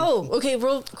 Oh, okay,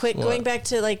 real quick, What? going back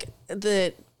to like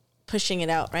the pushing it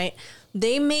out, right?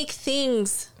 They make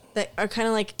things that are kind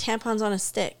of like tampons on a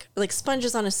stick, like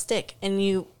sponges on a stick, and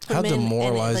you put How them in and it,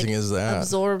 demoralizing like, is that?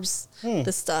 absorbs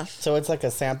the stuff. so it's like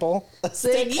a sample. So,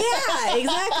 yeah,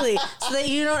 exactly. So that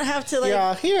you don't have to like, You're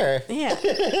all here. yeah,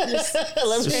 just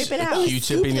scrape it out.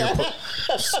 Q-tip in your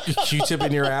Q-tip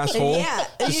in your asshole. Yeah,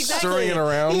 Just exactly. stirring it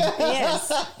around.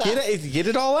 Yes, Get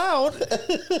it all out.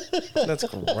 That's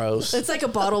gross. it's like a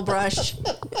bottle brush.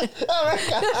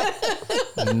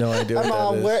 No idea what I'm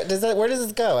all, that is. where does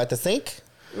this go? At the sink?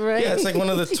 Right? Yeah, it's like one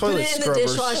of the Put toilet it in scrubbers. the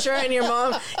dishwasher, and your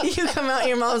mom, you come out, and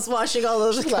your mom's washing all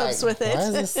those cups with it.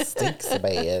 Why does this stink so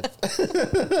bad? You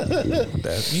do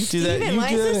that. Steven, You why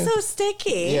do is that. this so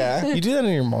sticky? Yeah. You do that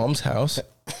in your mom's house.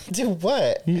 Do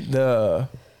what?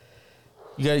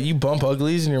 You bump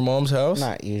uglies in your mom's house.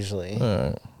 Not usually. All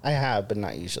right. I have, but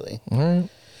not usually. All right.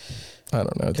 I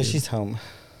don't know. Because Dude. she's home.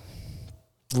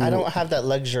 I don't have that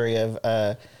luxury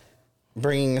of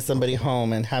bringing somebody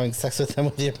home and having sex with them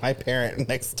with my parent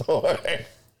next door.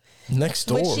 Next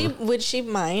door. Would she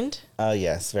mind? Oh,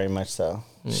 yes, very much so.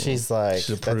 She's like, She's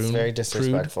a that's prune. very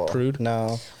disrespectful. Prude?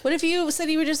 No. What if you said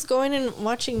you were just going and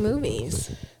watching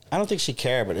movies? I don't think she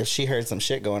cared, but if she heard some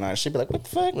shit going on, she'd be like, what the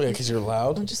fuck? Yeah, because you're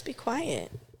Well, loud. just be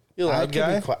quiet. You I loud could be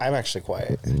guy? I'm actually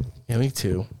quiet. Yeah, me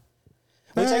too.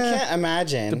 Which I can't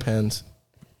imagine. Depends.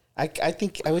 I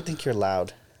would think you're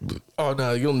loud. Oh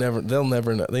no, they'll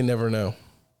never know. They never know.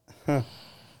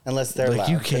 Unless they're Like, loud.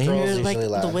 you The came? girl's You're usually like the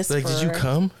loud. whisperer. Like, did you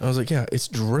come? I was like, yeah, it's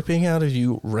dripping out of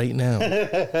you right now.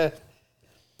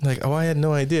 Like, oh, I had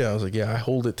no idea. I was like, yeah, I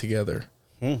hold it together.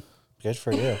 Good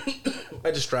for you.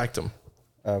 I distract them.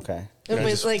 Okay. It I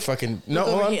was just like fucking no.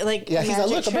 over Hold on. here, like Yeah, he's like,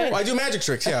 magic "Look, a trick. bird." I do magic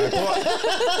tricks. Yeah.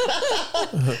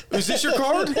 Is this your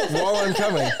card? While I'm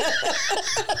coming.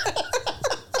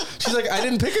 She's like, I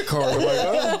didn't pick a card. I'm like,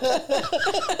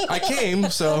 oh. I came,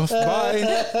 so bye.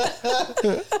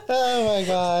 Oh my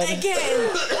God.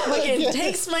 Again,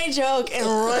 takes my joke and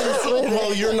runs with it.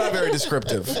 Well, you're not very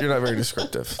descriptive.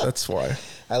 That's why.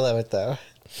 I love it though.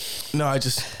 No, I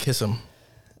just kiss them.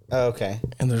 Oh, okay.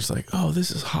 And there's like, oh,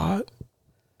 this is hot.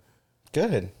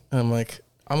 Good. And I'm like,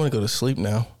 I'm going to go to sleep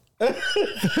now. They're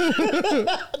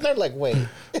like, wait.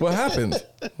 What happened?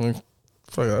 I'm like,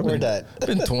 fuck, We're done. I've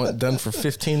been done for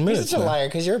 15 You're minutes such a now. liar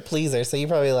because you're a pleaser, so you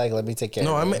probably like, let me take care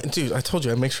of it. Dude, I told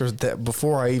you, I make sure that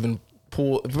before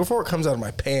it comes out of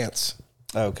my pants.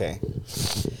 Okay.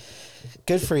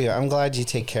 Good for you. I'm glad you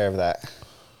take care of that.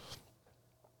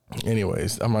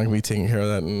 Anyways, I'm not going to be taking care of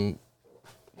that in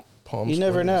Palm You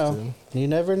never Springs, know. dude. You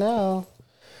never know.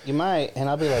 You might, and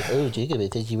I'll be like, oh, Jacob,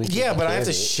 it you would. Yeah, but I have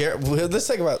to share. Well, let's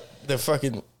think about the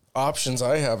fucking options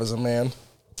I have as a man.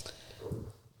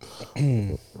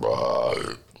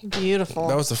 Beautiful.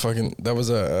 That was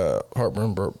a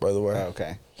heartburn burp, by the way. Oh,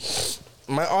 okay.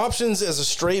 My options as a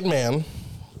straight man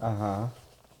are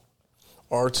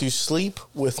to sleep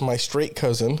with my straight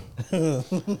cousin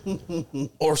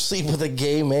or sleep with a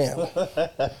gay man.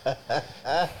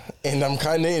 And I'm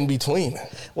kind of in between.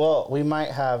 Well, we might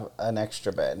have an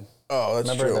extra bed. Oh, that's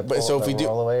Remember true. But so if we do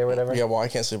roll away or whatever. Yeah, well, I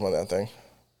can't sleep on that thing.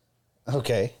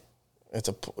 Okay. I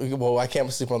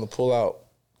can't sleep on the pull-out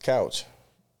couch.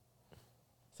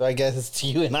 So I guess it's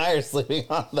you and I are sleeping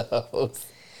on those.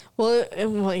 Well,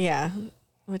 yeah.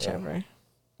 Whichever.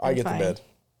 I get fine. the bed.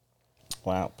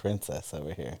 Wow, princess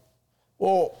over here.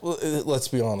 Well, let's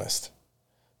be honest.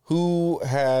 Who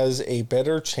has the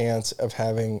best chance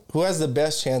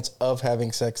of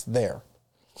having sex there?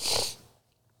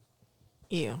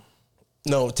 You.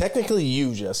 No, technically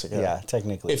you, Jessica. Yeah,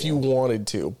 technically. If you wanted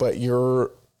to, but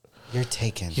you're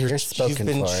taken. You're spoken You've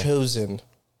been for. chosen.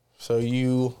 So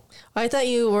you... I thought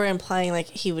you were implying like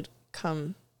he would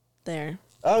come there,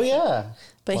 Oh yeah.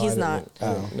 but he's not.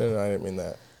 No, I didn't mean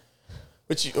that.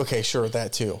 But okay, sure,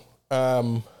 that too.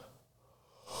 So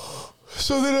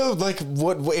then,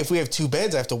 what if we have two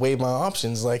beds? I have to weigh my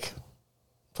options. Like,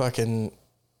 fucking,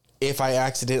 if I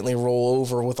accidentally roll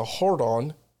over with a hard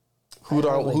on, who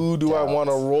do I want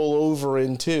to roll over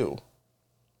into?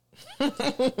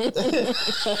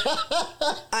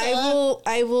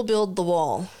 I will build the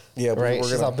wall. Yeah, Right.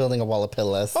 She's all building a wall of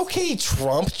pillows. Okay,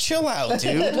 Trump, chill out,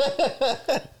 dude.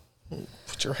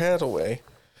 Put your hat away.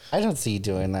 I don't see you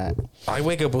doing that. I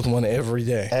wake up with one every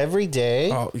day. Every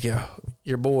day? Oh yeah,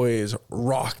 your boy is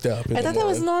rocked up. I thought that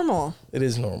was normal. It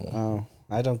is normal. Oh,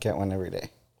 I don't get one every day.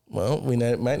 Well, we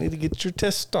might need to get your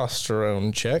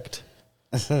testosterone checked.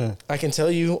 I can tell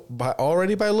you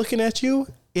already by looking at you,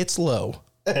 it's low.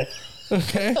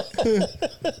 Okay?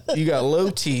 You got low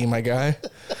T, my guy.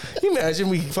 Can you imagine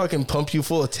we fucking pump you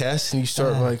full of tests and you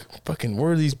start like, fucking,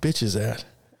 where are these bitches at?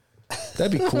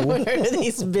 That'd be cool. Where are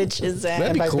these bitches at?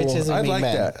 That'd be by cool. bitches, we I'd mean like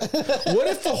men. that. What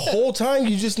if the whole time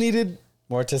you just needed...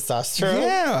 More testosterone?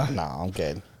 Yeah. No, I'm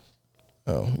good.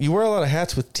 Oh, you wear a lot of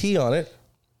hats with T on it.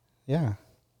 Yeah.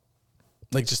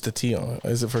 Like just a T on it.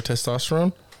 Is it for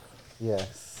testosterone?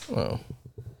 Yes. Oh.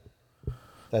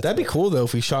 That's That'd be cool though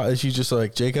if you just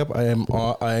like, Jacob, I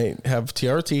have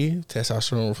TRT,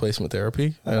 testosterone replacement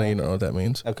therapy. I know you know what that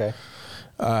means. Okay.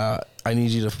 I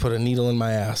need you to put a needle in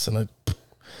my ass and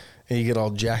you get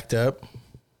all jacked up.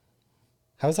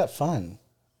 How's that fun?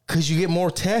 Cause you get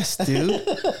more tests, dude.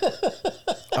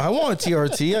 I want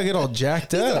TRT. I get all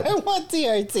jacked up. I want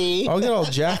TRT. I'll get all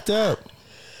jacked up.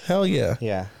 Hell yeah.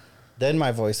 Yeah. Then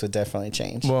my voice would definitely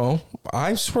change. Well,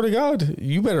 I swear to God,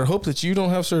 you better hope that you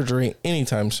don't have surgery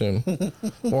anytime soon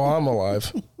while I'm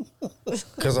alive.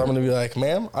 Because I'm going to be like,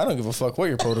 ma'am, I don't give a fuck what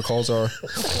your protocols are.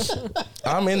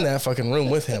 I'm in that fucking room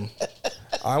with him.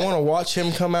 I want to watch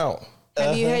him come out.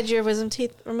 Have you had your wisdom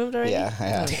teeth removed already? Yeah, I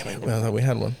have. Damn it. Well, I thought we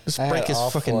had one. Let's I break had his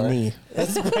all fucking 4. knee.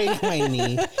 Let's break my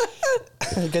knee.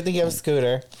 Good thing you have a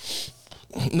scooter.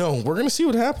 No, we're going to see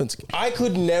what happens. I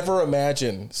could never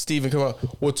imagine Steven come out.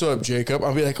 What's up, Jacob?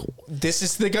 I'll be like, this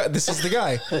is the guy. This is the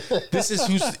guy. This is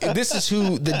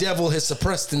who the devil has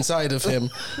suppressed inside of him.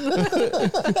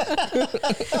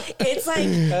 It's like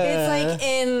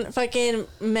in fucking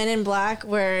Men in Black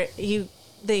where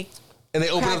they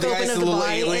open up the eyes to the little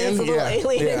body alien. and it's a little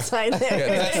alien inside there. Yeah,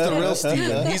 that's the real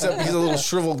Steven. He's a little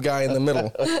shriveled guy in the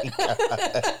middle.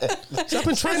 So I've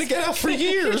been trying to get out for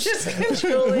years. Just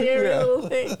controlling every little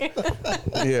thing.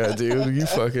 Yeah, dude,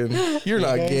 you're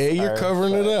not gay. You're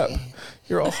covering it up.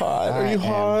 You're all hot. Are you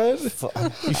hot? You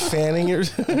fanning your?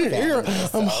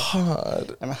 I'm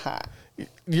hot. I'm hot.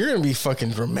 You're going to be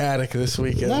fucking dramatic this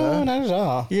weekend, No, huh? not at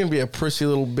all. You're going to be a prissy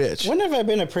little bitch. When have I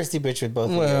been a prissy bitch with both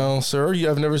of you? Well, sir,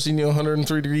 I've never seen you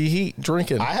 103-degree heat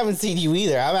drinking. I haven't seen you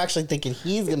either. I'm actually thinking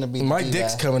he's gonna be. My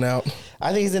dick's coming out.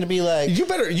 I think he's gonna be like. You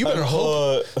better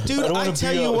hope, dude. I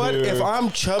tell you what, if I'm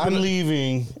chubbing, I'm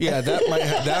leaving. Yeah,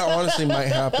 that honestly might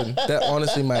happen. That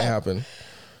honestly might happen.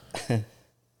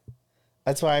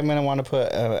 That's why I'm gonna want to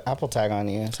put an Apple tag on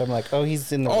you. So I'm like, oh,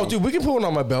 he's in the. Oh, room. dude, we can put one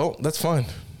on my belt. That's fine.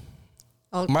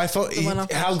 My phone.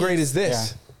 How great is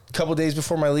this? A couple days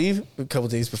before my leave. A couple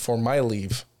days before my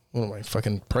leave. What am I,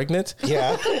 fucking pregnant?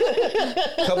 Yeah.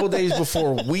 A couple days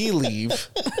before we leave.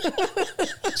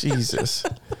 Jesus.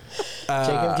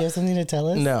 Jacob, do you have something to tell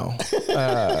us? No.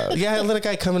 Yeah, I let a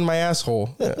guy come in my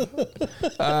asshole.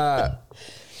 Yeah.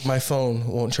 My phone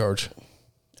won't charge.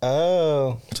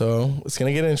 Oh. So it's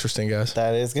going to get interesting, guys.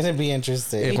 That is going to be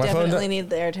interesting. You my phone definitely need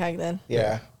the AirTag then.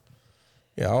 Yeah.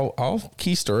 Yeah, I'll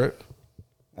keister it.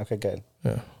 Okay, good.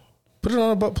 Yeah. Put it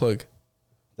on a butt plug.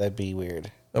 That'd be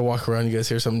weird. I walk around, you guys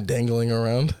hear something dangling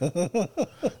around.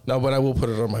 No, but I will put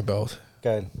it on my belt.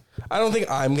 Good. I don't think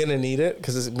I'm going to need it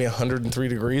because it's going to be 103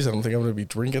 degrees. I don't think I'm going to be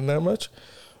drinking that much.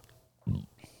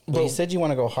 But you said you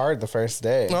want to go hard the first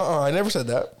day. I never said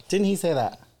that. Didn't he say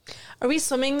that? Are we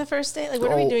swimming the first day? Like,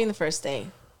 what are we doing the first day?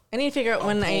 I need to figure out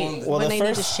when I Well, when the I need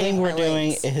to first shave thing we're my doing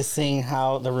legs. is seeing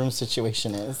how the room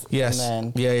situation is. Yes.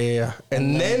 And then, Yeah.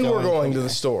 And then we're going going from to the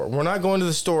store. We're not going to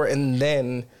the store and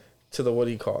then to the, what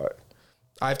do you call it?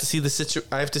 I have to see the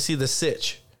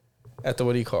sitch at the,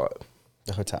 what do you call it?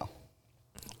 the hotel.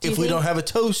 If we don't have a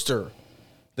toaster,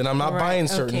 then I'm not Right, buying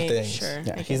certain okay, things. Sure,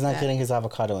 Yeah, I he's get not that. getting his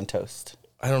avocado and toast.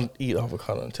 I don't eat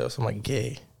avocado on toast. I'm like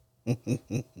gay.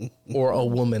 Or a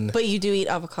woman. But you do eat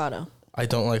avocado. I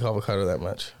don't like avocado that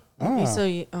much. So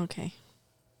you okay?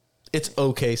 It's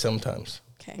okay sometimes.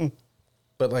 Okay.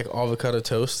 But like avocado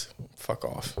toast, fuck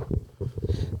off.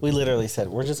 We literally said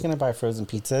we're just gonna buy frozen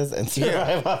pizzas and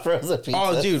survive off frozen pizzas.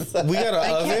 Oh, dude, we got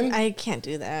an oven. I can't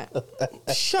do that.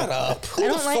 Shut up. Who I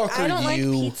the don't like. fuck I are don't like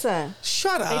you? pizza.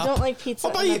 Shut up. I don't like pizza.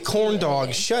 I'll buy you enough to corn eat dogs.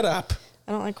 every day. Shut up.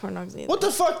 I don't like corn dogs either. What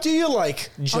the fuck do you like?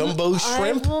 Jumbo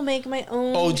shrimp? I will make my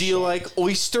own. Oh, do you like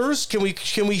oysters? Can we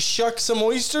shuck some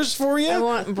oysters for you? I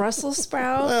want Brussels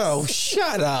sprouts. Oh,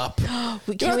 shut up.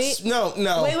 Can we? No.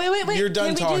 Wait. You're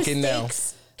done Can we do talking now.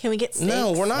 steaks? Can we get steaks?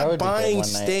 No, we're That not would be good buying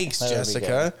one night. steaks, That would be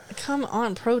Jessica. Come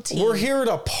on, protein. We're here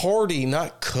to party,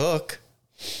 not cook.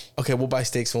 Okay, we'll buy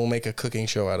steaks and we'll make a cooking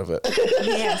show out of it.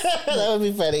 Yes. that would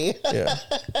be funny. Yeah.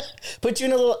 Put you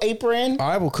in a little apron.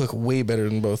 I will cook way better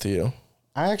than both of you.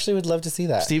 I actually would love to see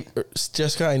that.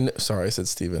 Jessica, sorry, I said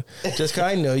Steven. Jessica,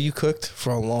 I know you cooked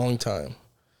for a long time,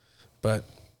 but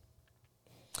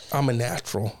I'm a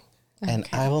natural. And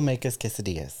I will make us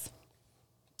quesadillas.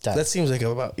 Done. That seems like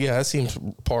that seems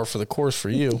par for the course for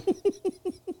you.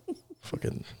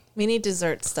 Fucking. We need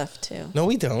dessert stuff too. No,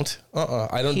 we don't.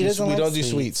 I don't He do. doesn't We like don't do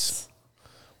sweets. sweets.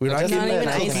 We're not doesn't getting even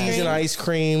ice cookies cream? and ice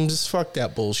creams. Fuck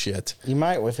that bullshit. You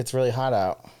might if it's really hot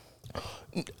out.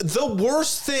 The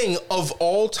worst thing of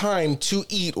all time to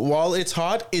eat while it's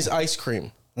hot is ice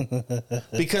cream.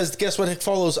 Because guess what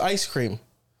follows ice cream?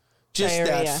 Just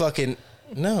Diarrhea. that fucking.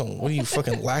 No, what are you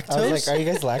fucking lactose? I was like, are you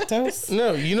guys lactose?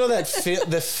 No, you know that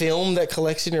the film that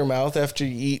collects in your mouth after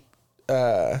you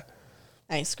eat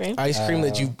Ice cream. ice cream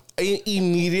that you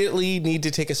immediately need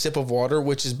to take a sip of water,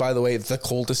 which is, by the way, the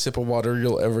coldest sip of water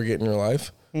you'll ever get in your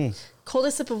life.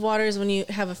 Coldest sip of water is when you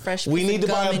have a fresh piece We need of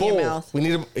to buy gum a in your bowl. mouth. We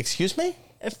need to. Excuse me.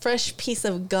 A fresh piece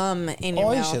of gum in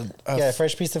your mouth. should. Yeah, a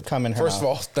fresh piece of cum in her First of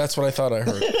mouth. all, that's what I thought I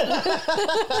heard.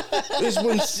 Is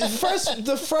when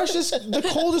the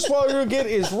coldest water you'll get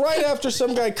is right after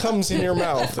some guy comes in your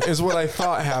mouth. Is what I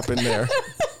thought happened there.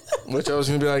 Which I was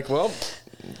gonna be like, well,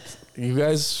 you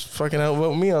guys fucking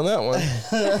outvote me on that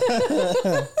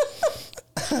one.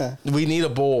 We need a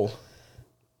bowl,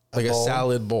 like a bowl?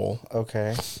 salad bowl,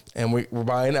 Okay. and we're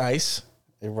buying ice.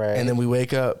 Right. And then we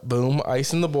wake up, boom,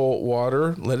 ice in the bowl,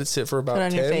 water, let it sit for about Put it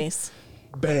on 10. your face.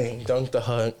 Bang, dunk the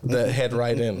head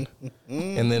right in.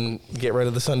 And then get rid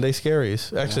of the Sunday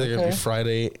scaries. Actually, they're going to be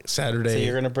Friday, Saturday. so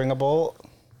you're gonna bring a bowl?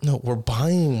 No, we're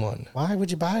buying one. Why would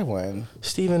you buy one?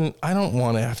 Steven, I don't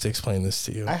want to have to explain this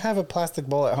to you. I have a plastic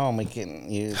bowl at home we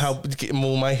can use. How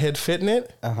will my head fit in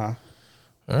it? Uh-huh.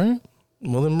 All right.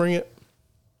 Well, then bring it.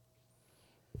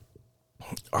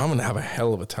 I'm going to have a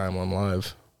hell of a time on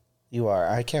live. You are.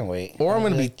 I can't wait. Or I'm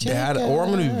going to be like, bad. "Jacob." Or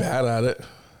I'm going to be bad at it.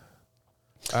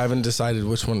 I haven't decided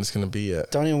which one it's going to be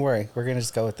yet. Don't even worry. We're gonna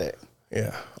just go with it.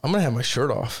 Yeah, I'm going to have my shirt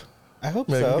off. I hope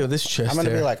Like, so. look at this chest I'm gonna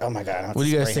hair. be like, oh my god. I have What to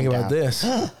do you guys spray think him about down.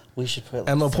 this? We should put. Like,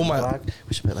 And they'll pull my- sunblock.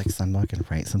 We should put like sunblock and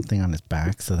write something on his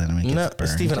back so then when he No, gets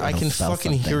burned, Steven, I it'll can spell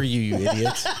fucking something. hear you, you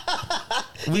idiot.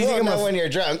 What do You you think don't I'm know when you're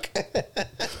drunk.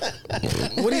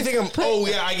 What do you think I'm? Oh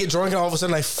yeah, I get drunk and all of a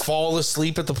sudden I fall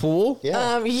asleep at the pool.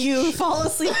 Yeah. You fall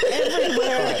asleep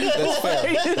everywhere. That's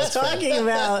fair. What are you talking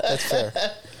about? That's fair.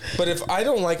 But if I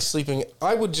don't like sleeping,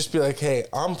 I would just be like, hey,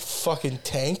 I'm fucking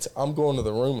tanked. I'm going to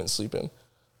the room and sleeping.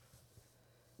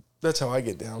 That's how I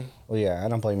get down. Well, yeah, I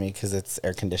don't blame you because it's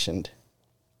air conditioned.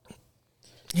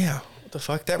 Yeah. What the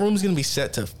fuck? That room's going to be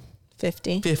set to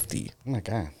 50. 50. Oh my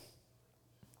God.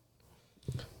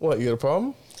 What, you got a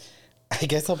problem? I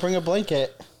guess I'll bring a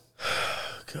blanket.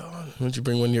 God. Why don't you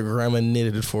bring one your grandma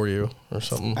knitted for you or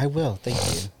something? I will. Thank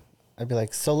you. I'd be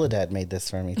like, Soledad made this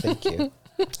for me. Thank you.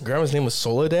 Grandma's name was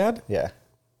Soledad? Yeah.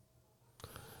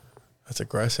 That's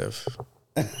aggressive.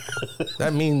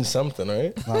 That means something,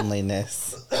 right?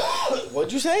 Loneliness.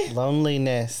 What'd you say?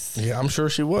 Loneliness. Yeah, I'm sure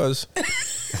she was.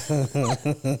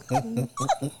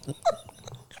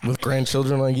 With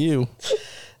grandchildren like you.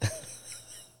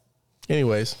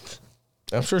 Anyways,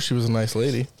 I'm sure she was a nice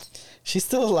lady. She's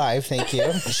still alive. Thank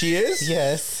you. She is?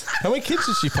 Yes. How many kids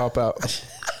did she pop out?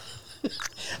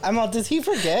 I'm all, does he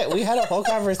forget? We had a whole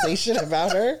conversation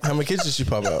about her How many kids did she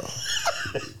pop out?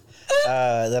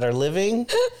 that are living.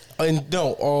 And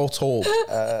no, all told.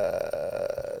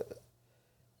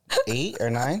 8 or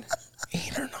 9.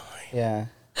 8 or 9. Yeah.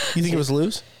 You think it was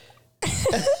loose?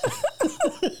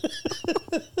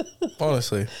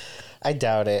 Honestly. I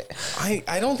doubt it.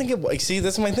 I don't think it, like, see,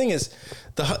 that's my thing is,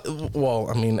 well,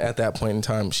 I mean, at that point in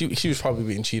time, she was probably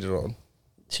being cheated on.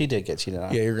 She did get cheated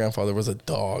on. Yeah, your grandfather was a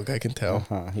dog, I can tell.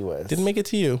 He was. Didn't make it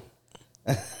to you.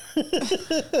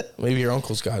 Maybe your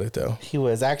uncle's got it, though. He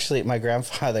was. Actually, my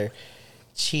grandfather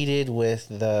cheated with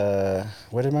the,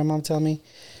 what did my mom tell me?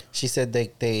 She said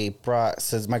they brought,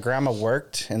 says my grandma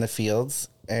worked in the fields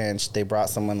and they brought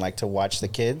someone like to watch the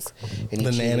kids. And he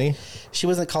The cheated. nanny? She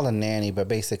wasn't called a nanny, but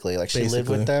basically like she lived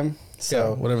with them.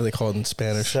 So yeah, whatever they call it in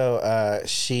Spanish. So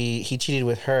he cheated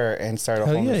with her and started a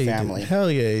whole new family.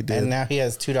 Hell yeah, he did. And now he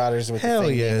has 2 daughters with Hell the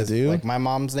same yeah, name as, dude. like my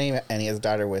mom's name, and he has a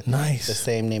daughter with Nice. the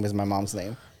same name as my mom's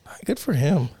name. Good for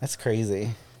him. That's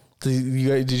crazy.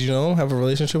 Did you know him? Have a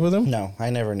relationship with him? No, I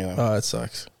never knew him. Oh, that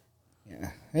sucks.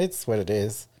 Yeah, it's what it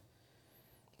is.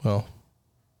 Well,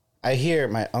 I hear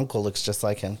my uncle looks just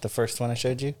like him, the first one I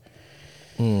showed you.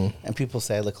 And people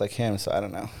say I look like him, so I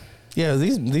don't know. yeah,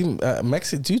 these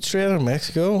dudes straight out of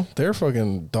Mexico, they're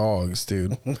fucking dogs,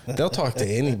 dude. They'll talk to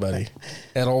anybody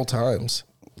at all times.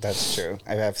 That's true.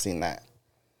 I have seen that.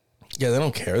 Yeah, they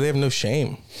don't care. They have no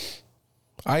shame.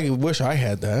 I wish I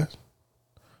had that.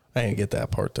 I didn't get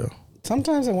that part, though.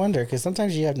 Sometimes I wonder, because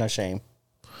sometimes you have no shame,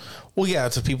 Well, yeah,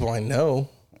 it's the people I know.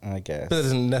 I guess. But that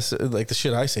doesn't necessarily, like, the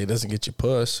shit I say doesn't get you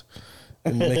puss.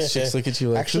 It makes chicks look at you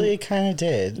like, Actually, it kind of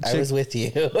did. I was with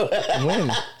you. when?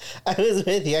 I was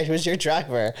with you. I was your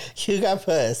driver. You got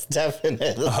pussed,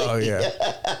 definitely. Oh, yeah.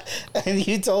 And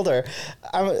you told her,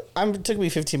 it took me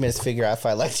 15 minutes to figure out if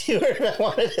I liked you or if I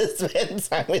wanted to spend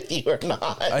time with you or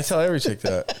not. I tell every chick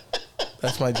that.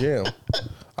 That's my jam.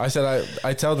 I said,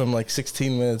 I tell them like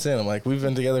 16 minutes in. I'm like, we've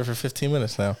been together for 15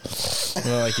 minutes now. And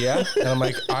they're like, yeah? And I'm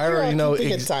like, I already know.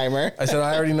 Pick a timer. I said,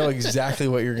 I already know exactly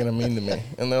what you're going to mean to me.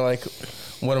 And they're like,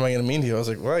 what am I going to mean to you? I was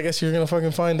like, well, I guess you're going to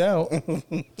fucking find out.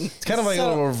 It's kind of like a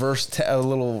little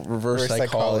reverse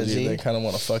psychology. They kind of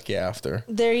want to fuck you after.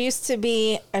 There used to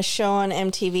be a show on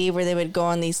MTV where they would go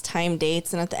on these time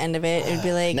dates, and at the end of it, it would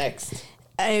be like, Next.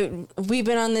 we've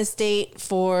been on this date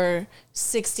for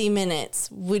 60 minutes.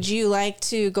 Would you like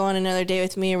to go on another date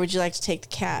with me, or would you like to take the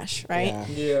cash? Right?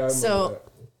 Yeah. So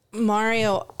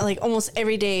Mario, like almost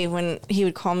every day when he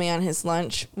would call me on his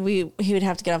lunch, he would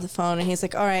have to get off the phone, and he's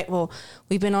like, all right, well,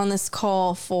 we've been on this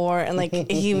call for, and like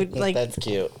he would like That's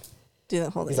cute. do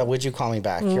that whole thing. He's like, would you call me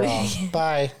back? You're all,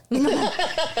 bye.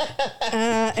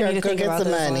 I need to Go think get about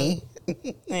some this money.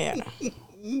 one. Yeah.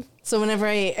 So whenever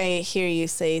I hear you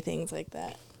say things like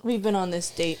that, we've been on this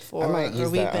date for, I might use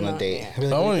we've that been on a date. yeah. I'd be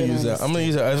like, I want "We've to been use on that. this I'm going to date."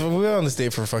 use that. We've been on this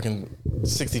date for fucking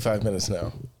 65 minutes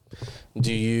now.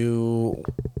 Do you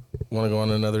want to go on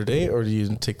another date, or do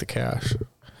you take the cash?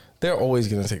 They're always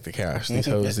going to take the cash, these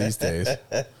hoes these days.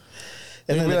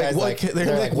 And then the They're guy's like, like, what ca-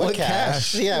 they're like, what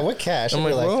cash? Yeah, what cash? I'm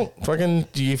And like, you're well, fucking,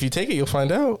 if you take it, you'll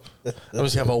find out. I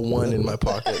just have a 1 in my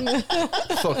pocket.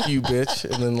 Fuck you, bitch,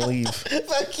 and then leave.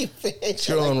 fuck you, bitch. It's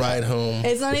your own ride home.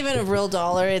 It's not even a real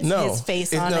dollar. It's his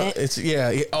face on it. It's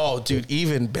yeah. Oh, dude,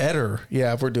 even better.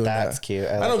 Yeah, we're doing that. That's cute.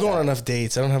 I I like don't go that. on enough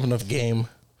dates. I don't have enough game.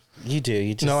 You do.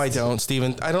 You just, No, I don't,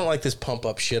 Steven. I don't like this pump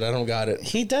up shit. I don't got it.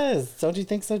 He does. Don't you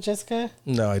think so, Jessica?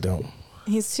 No, I don't.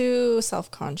 He's too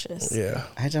self-conscious. Yeah.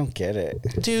 I don't get it.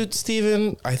 Dude,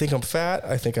 Steven, I think I'm fat.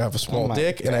 I think I have a small Oh my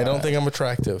dick, and I don't God. think I'm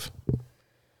attractive.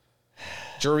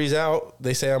 Jury's out.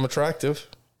 They say I'm attractive.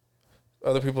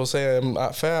 Other people say I'm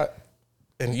not fat.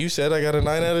 And you said I got a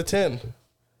 9 out of 10.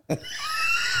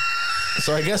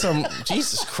 So I guess I'm,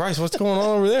 Jesus Christ, what's going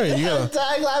on over there? You got I'm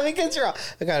dying laughing because you're all,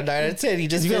 I got a 9 out of 10. You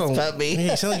just fist bumped me.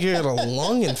 You sound like you got a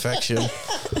lung infection.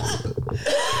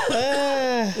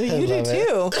 You do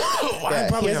too.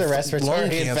 Yeah, he has a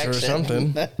respiratory infection or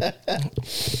something.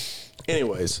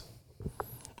 Anyways,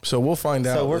 so we'll find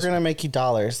out. So we're going to make you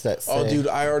dollars. That say, oh, dude,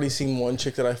 I already seen one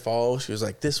chick that I follow. She was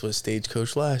like, this was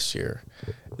Stagecoach last year.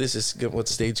 This is what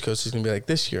Stagecoach is going to be like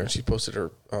this year. And she posted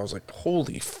her. I was like,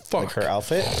 holy fuck. like her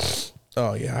outfit.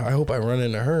 Oh yeah, I hope I run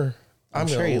into her. I'm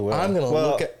sure you will. I'm gonna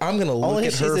look at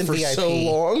her for VIP. so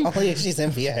long. Only if she's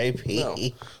in VIP. No.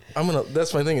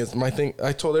 That's my thing. Is my thing.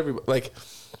 I told everybody, like,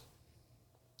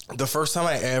 the first time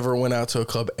I ever went out to a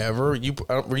club ever.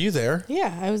 Were you there?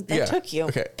 Yeah, I took you.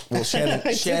 Okay. Well,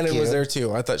 Shannon was there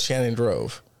too. I thought Shannon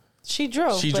drove. She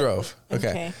drove. She drove.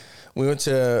 Okay. We went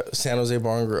to San Jose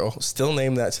Bar and Grill. Still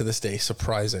named that to this day.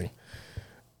 Surprising.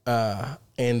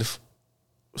 And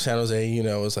San Jose,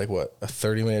 is like what, a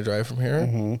 30-minute drive from here.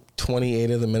 Mm-hmm.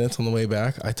 28 of the minutes on the way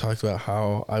back, I talked about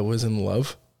how I was in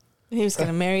love. He was going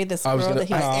to marry this girl that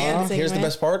he was dancing Here's with. the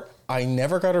best part. I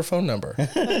never got her phone number.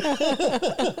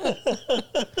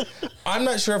 I'm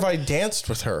not sure if I danced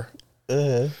with her.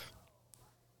 But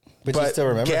you still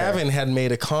remember Gavin her. had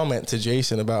made a comment to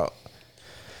Jason about,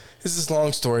 this is a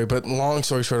long story, but long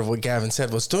story short of what Gavin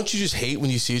said was, don't you just hate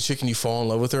when you see a chick and you fall in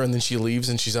love with her and then she leaves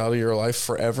and she's out of your life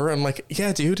forever? I'm like,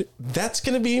 yeah, dude, that's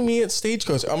going to be me at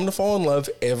Stagecoach. I'm going to fall in love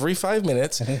every 5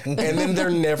 minutes and then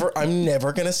I'm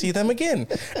never going to see them again.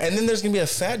 And then there's going to be a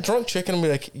fat drunk chick and I'm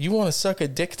going to be like, you want to suck a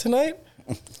dick tonight?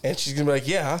 And she's going to be like,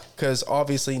 yeah, because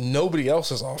obviously nobody else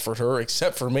has offered her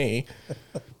except for me.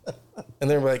 And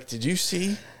they're like, did you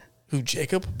see who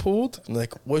Jacob pulled? And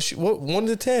like, was she, what, 1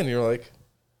 to 10? You're like,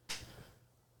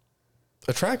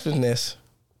 attractiveness.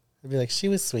 I'd be like, she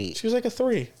was sweet. She was like a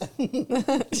 3.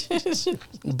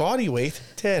 Body weight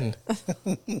 10.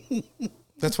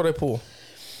 That's what I pull.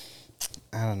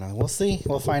 I don't know. We'll see.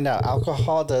 We'll find out.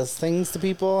 Alcohol does things to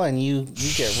people, and you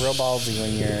get real ballsy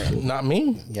when you're not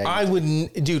me. Yeah, I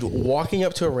wouldn't, dude. Walking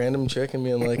up to a random chick and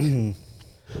being like,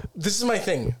 "This is my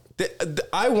thing."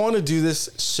 I want to do this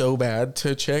so bad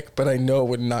to a chick, but I know it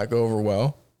would not go over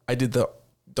well. I did the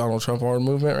Donald Trump arm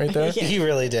movement right there. Yeah. You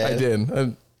really did. I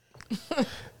did.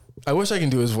 I wish I can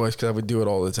do his voice because I would do it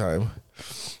all the time.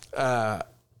 I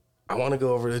want to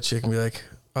go over to the chick and be like,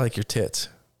 I like your tits.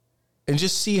 And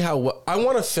just see how I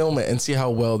want to film it and see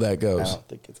how well that goes. I don't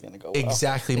think it's going to go well.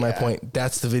 Exactly my point.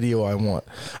 That's the video I want.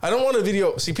 I don't want a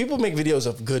video. See, people make videos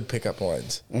of good pickup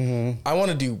lines. Mm-hmm. I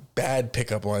want to do bad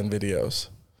pickup line videos.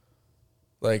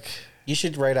 Like, you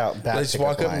should write out bad just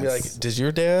walk up and be like, does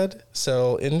your dad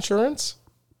sell insurance?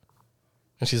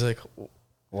 And she's like,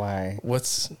 why?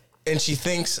 And she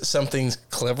thinks something's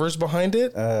clever's behind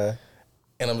it. And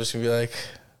I'm just going to be like,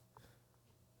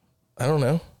 I don't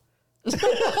know.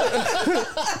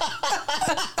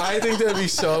 I think that'd be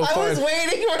so fun. I was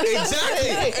waiting for exactly,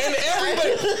 and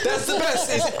everybody. That's the best.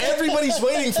 Is everybody's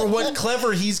waiting for what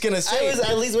clever he's gonna say. I was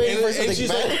at least waiting for something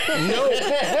bad.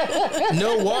 Like,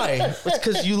 no, why? It's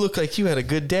because you look like you had a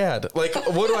good dad. Like,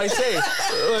 what do I say?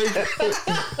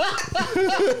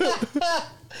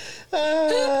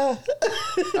 I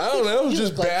don't know.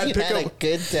 Just bad you pickup. had a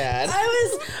good dad. I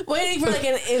was waiting for like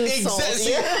an insult.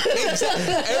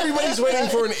 Exactly. Everybody's waiting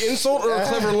for an insult or a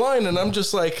clever line, and I'm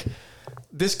just like,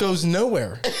 this goes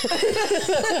nowhere.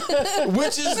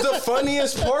 Which is the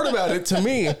funniest part about it to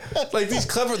me. Like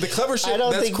the clever shit. I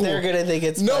don't that's think cool. they're gonna think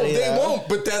it's no, funny, they though. won't.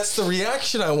 But that's the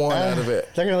reaction I want out of it.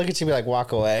 They're gonna look at you and be like,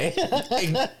 walk away.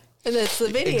 And that's the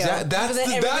video. That's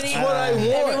what I want.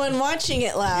 Everyone watching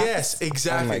it laugh. Yes,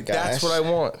 exactly. Oh my That's gosh. what I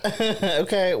want.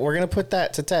 Okay, we're gonna put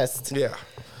that to test. Yeah.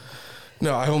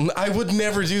 No, I would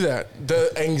never do that.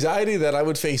 The anxiety that I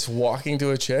would face walking to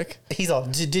a chick. He's all,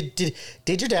 did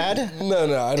your dad?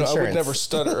 No, I would never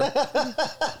stutter. I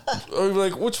would be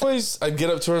like, which way's? I'd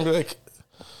get up to her and be like,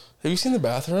 have you seen the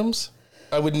bathrooms?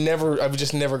 I would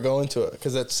just never go into it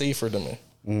because that's safer to me.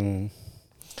 Mm.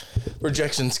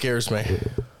 Rejection scares me.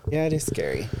 Yeah, it is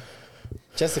scary.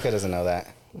 Jessica doesn't know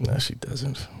that. No, she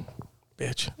doesn't.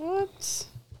 Bitch. What?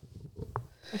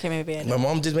 Okay, maybe I My know.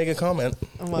 mom did make a comment.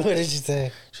 What did she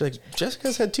say? She's like,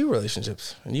 Jessica's had 2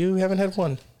 relationships and you haven't had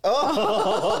 1.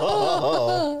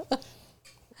 Oh. I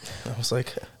was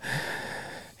like,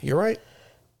 you're right.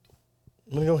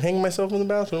 I'm going to go hang myself in the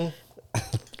bathroom.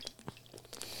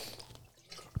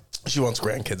 She wants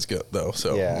grandkids though.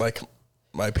 So Yeah. like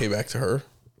my payback to her,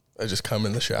 I just come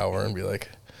in the shower and be like,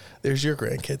 There's your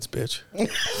grandkids, bitch.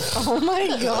 Oh my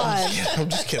God. I'm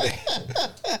just kidding.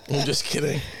 I'm just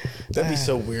kidding. That'd be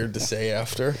so weird to say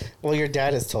after. Well, your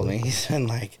dad has told me. He's been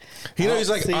like, He goes,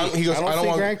 I don't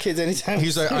want grandkids anytime.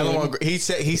 He's like, I don't want. He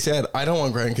said, I don't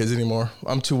want grandkids anymore.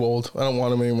 I'm too old. I don't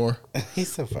want them anymore.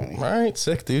 He's so funny. All right,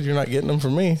 sick, dude. You're not getting them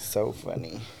from me. So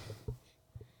funny.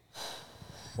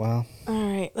 Well.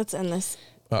 All right, let's end this.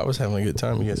 I was having a good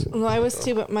time, you guys. Well, I was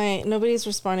too, but nobody's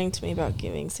responding to me about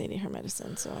giving Sadie her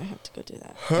medicine, so I have to go do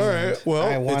that. All right.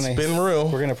 Well, it's been real.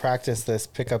 We're gonna practice this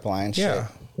pickup line. Yeah.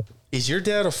 Shit. Is your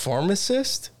dad a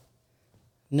pharmacist?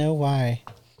 No, why?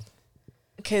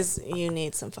 Because you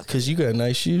need some fucking. Because you got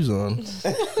nice shoes on.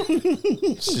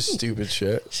 It's just stupid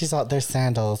shit. She's out there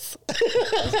sandals.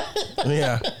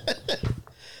 Yeah.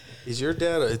 Is your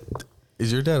dad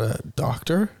a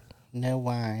doctor? No,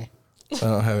 why? I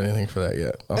don't have anything for that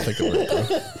yet. I'll think of it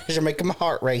though. You're making my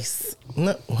heart race.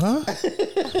 No, huh?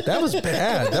 That was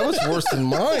bad. That was worse than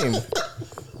mine.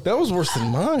 That was worse than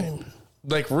mine.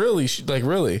 Like really,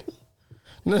 really.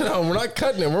 No, we're not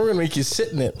cutting it. We're gonna make you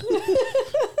sit in it.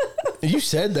 You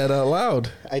said that out loud.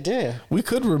 I did. We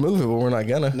could remove it, but we're not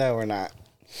gonna. No, we're not.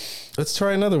 Let's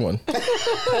try another one.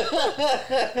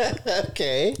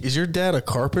 Okay. Is your dad a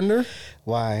carpenter?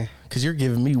 Why? Because you're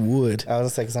giving me wood. I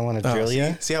was like, because I want to drill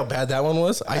you. See how bad that one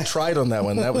was? I tried on that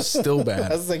one. That was still I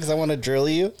bad. was like, because I want to drill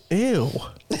you. Ew.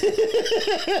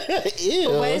 Ew.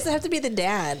 Why does it have to be the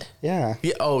dad? Yeah.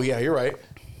 Yeah. Oh, yeah, you're right.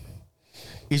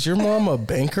 Is your mom a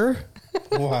banker?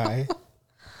 Why?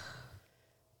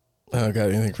 I don't got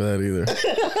anything for that either.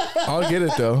 I'll get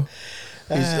it, though.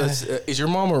 Is your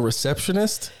mom a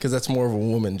receptionist? Because that's more of a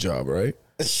woman job, right?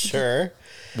 Sure.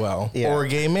 Well, Yeah. or a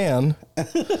gay man.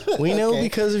 We know Okay.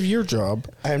 because of your job.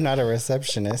 I'm not a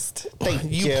receptionist. Thank you.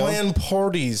 You plan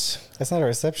parties. That's not a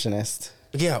receptionist.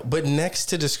 Yeah, but next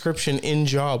to description in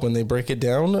job, when they break it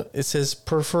down, it says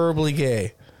preferably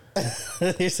gay.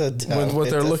 You're so dumb. With what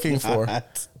It they're does looking for.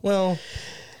 not. Well,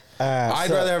 I'd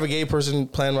So- rather have a gay person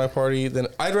plan my party than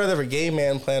I'd rather have a gay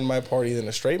man plan my party than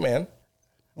a straight man.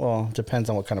 Well, depends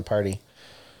on what kind of party.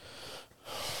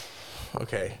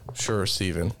 Okay, sure,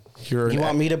 Steven. You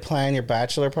want me to plan your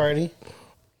bachelor party?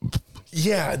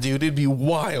 Yeah, dude, it'd be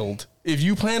wild. If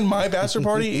you planned my bachelor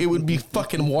party, it would be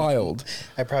fucking wild.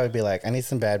 I'd probably be like, I need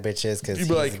some bad bitches because You'd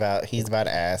be like- he's about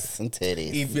ass and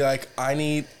titties. He'd be like,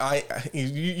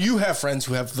 you have friends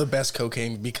who have the best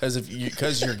cocaine because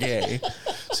you're gay.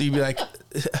 So you'd be like,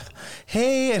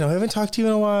 hey, I haven't talked to you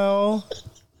in a while.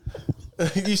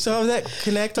 You still have that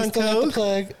connect on Still got the coke?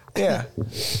 plug. Yeah.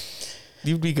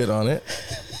 You'd be good on it.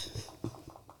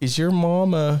 Is your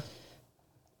mom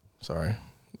sorry.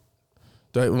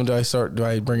 Do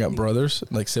I bring up brothers,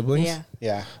 like siblings? Yeah.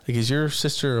 Yeah. Like, is your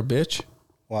sister a bitch?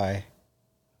 Why?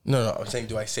 No, I'm saying,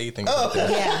 do I say things like that?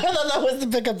 Yeah. I thought that was the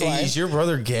pickup line. Hey, is your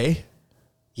brother gay?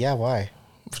 Yeah, why?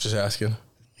 Just asking.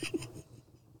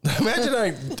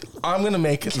 Imagine I'm going to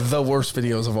make the worst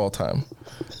videos of all time.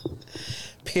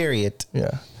 Period.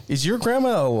 Yeah. Is your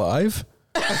grandma alive?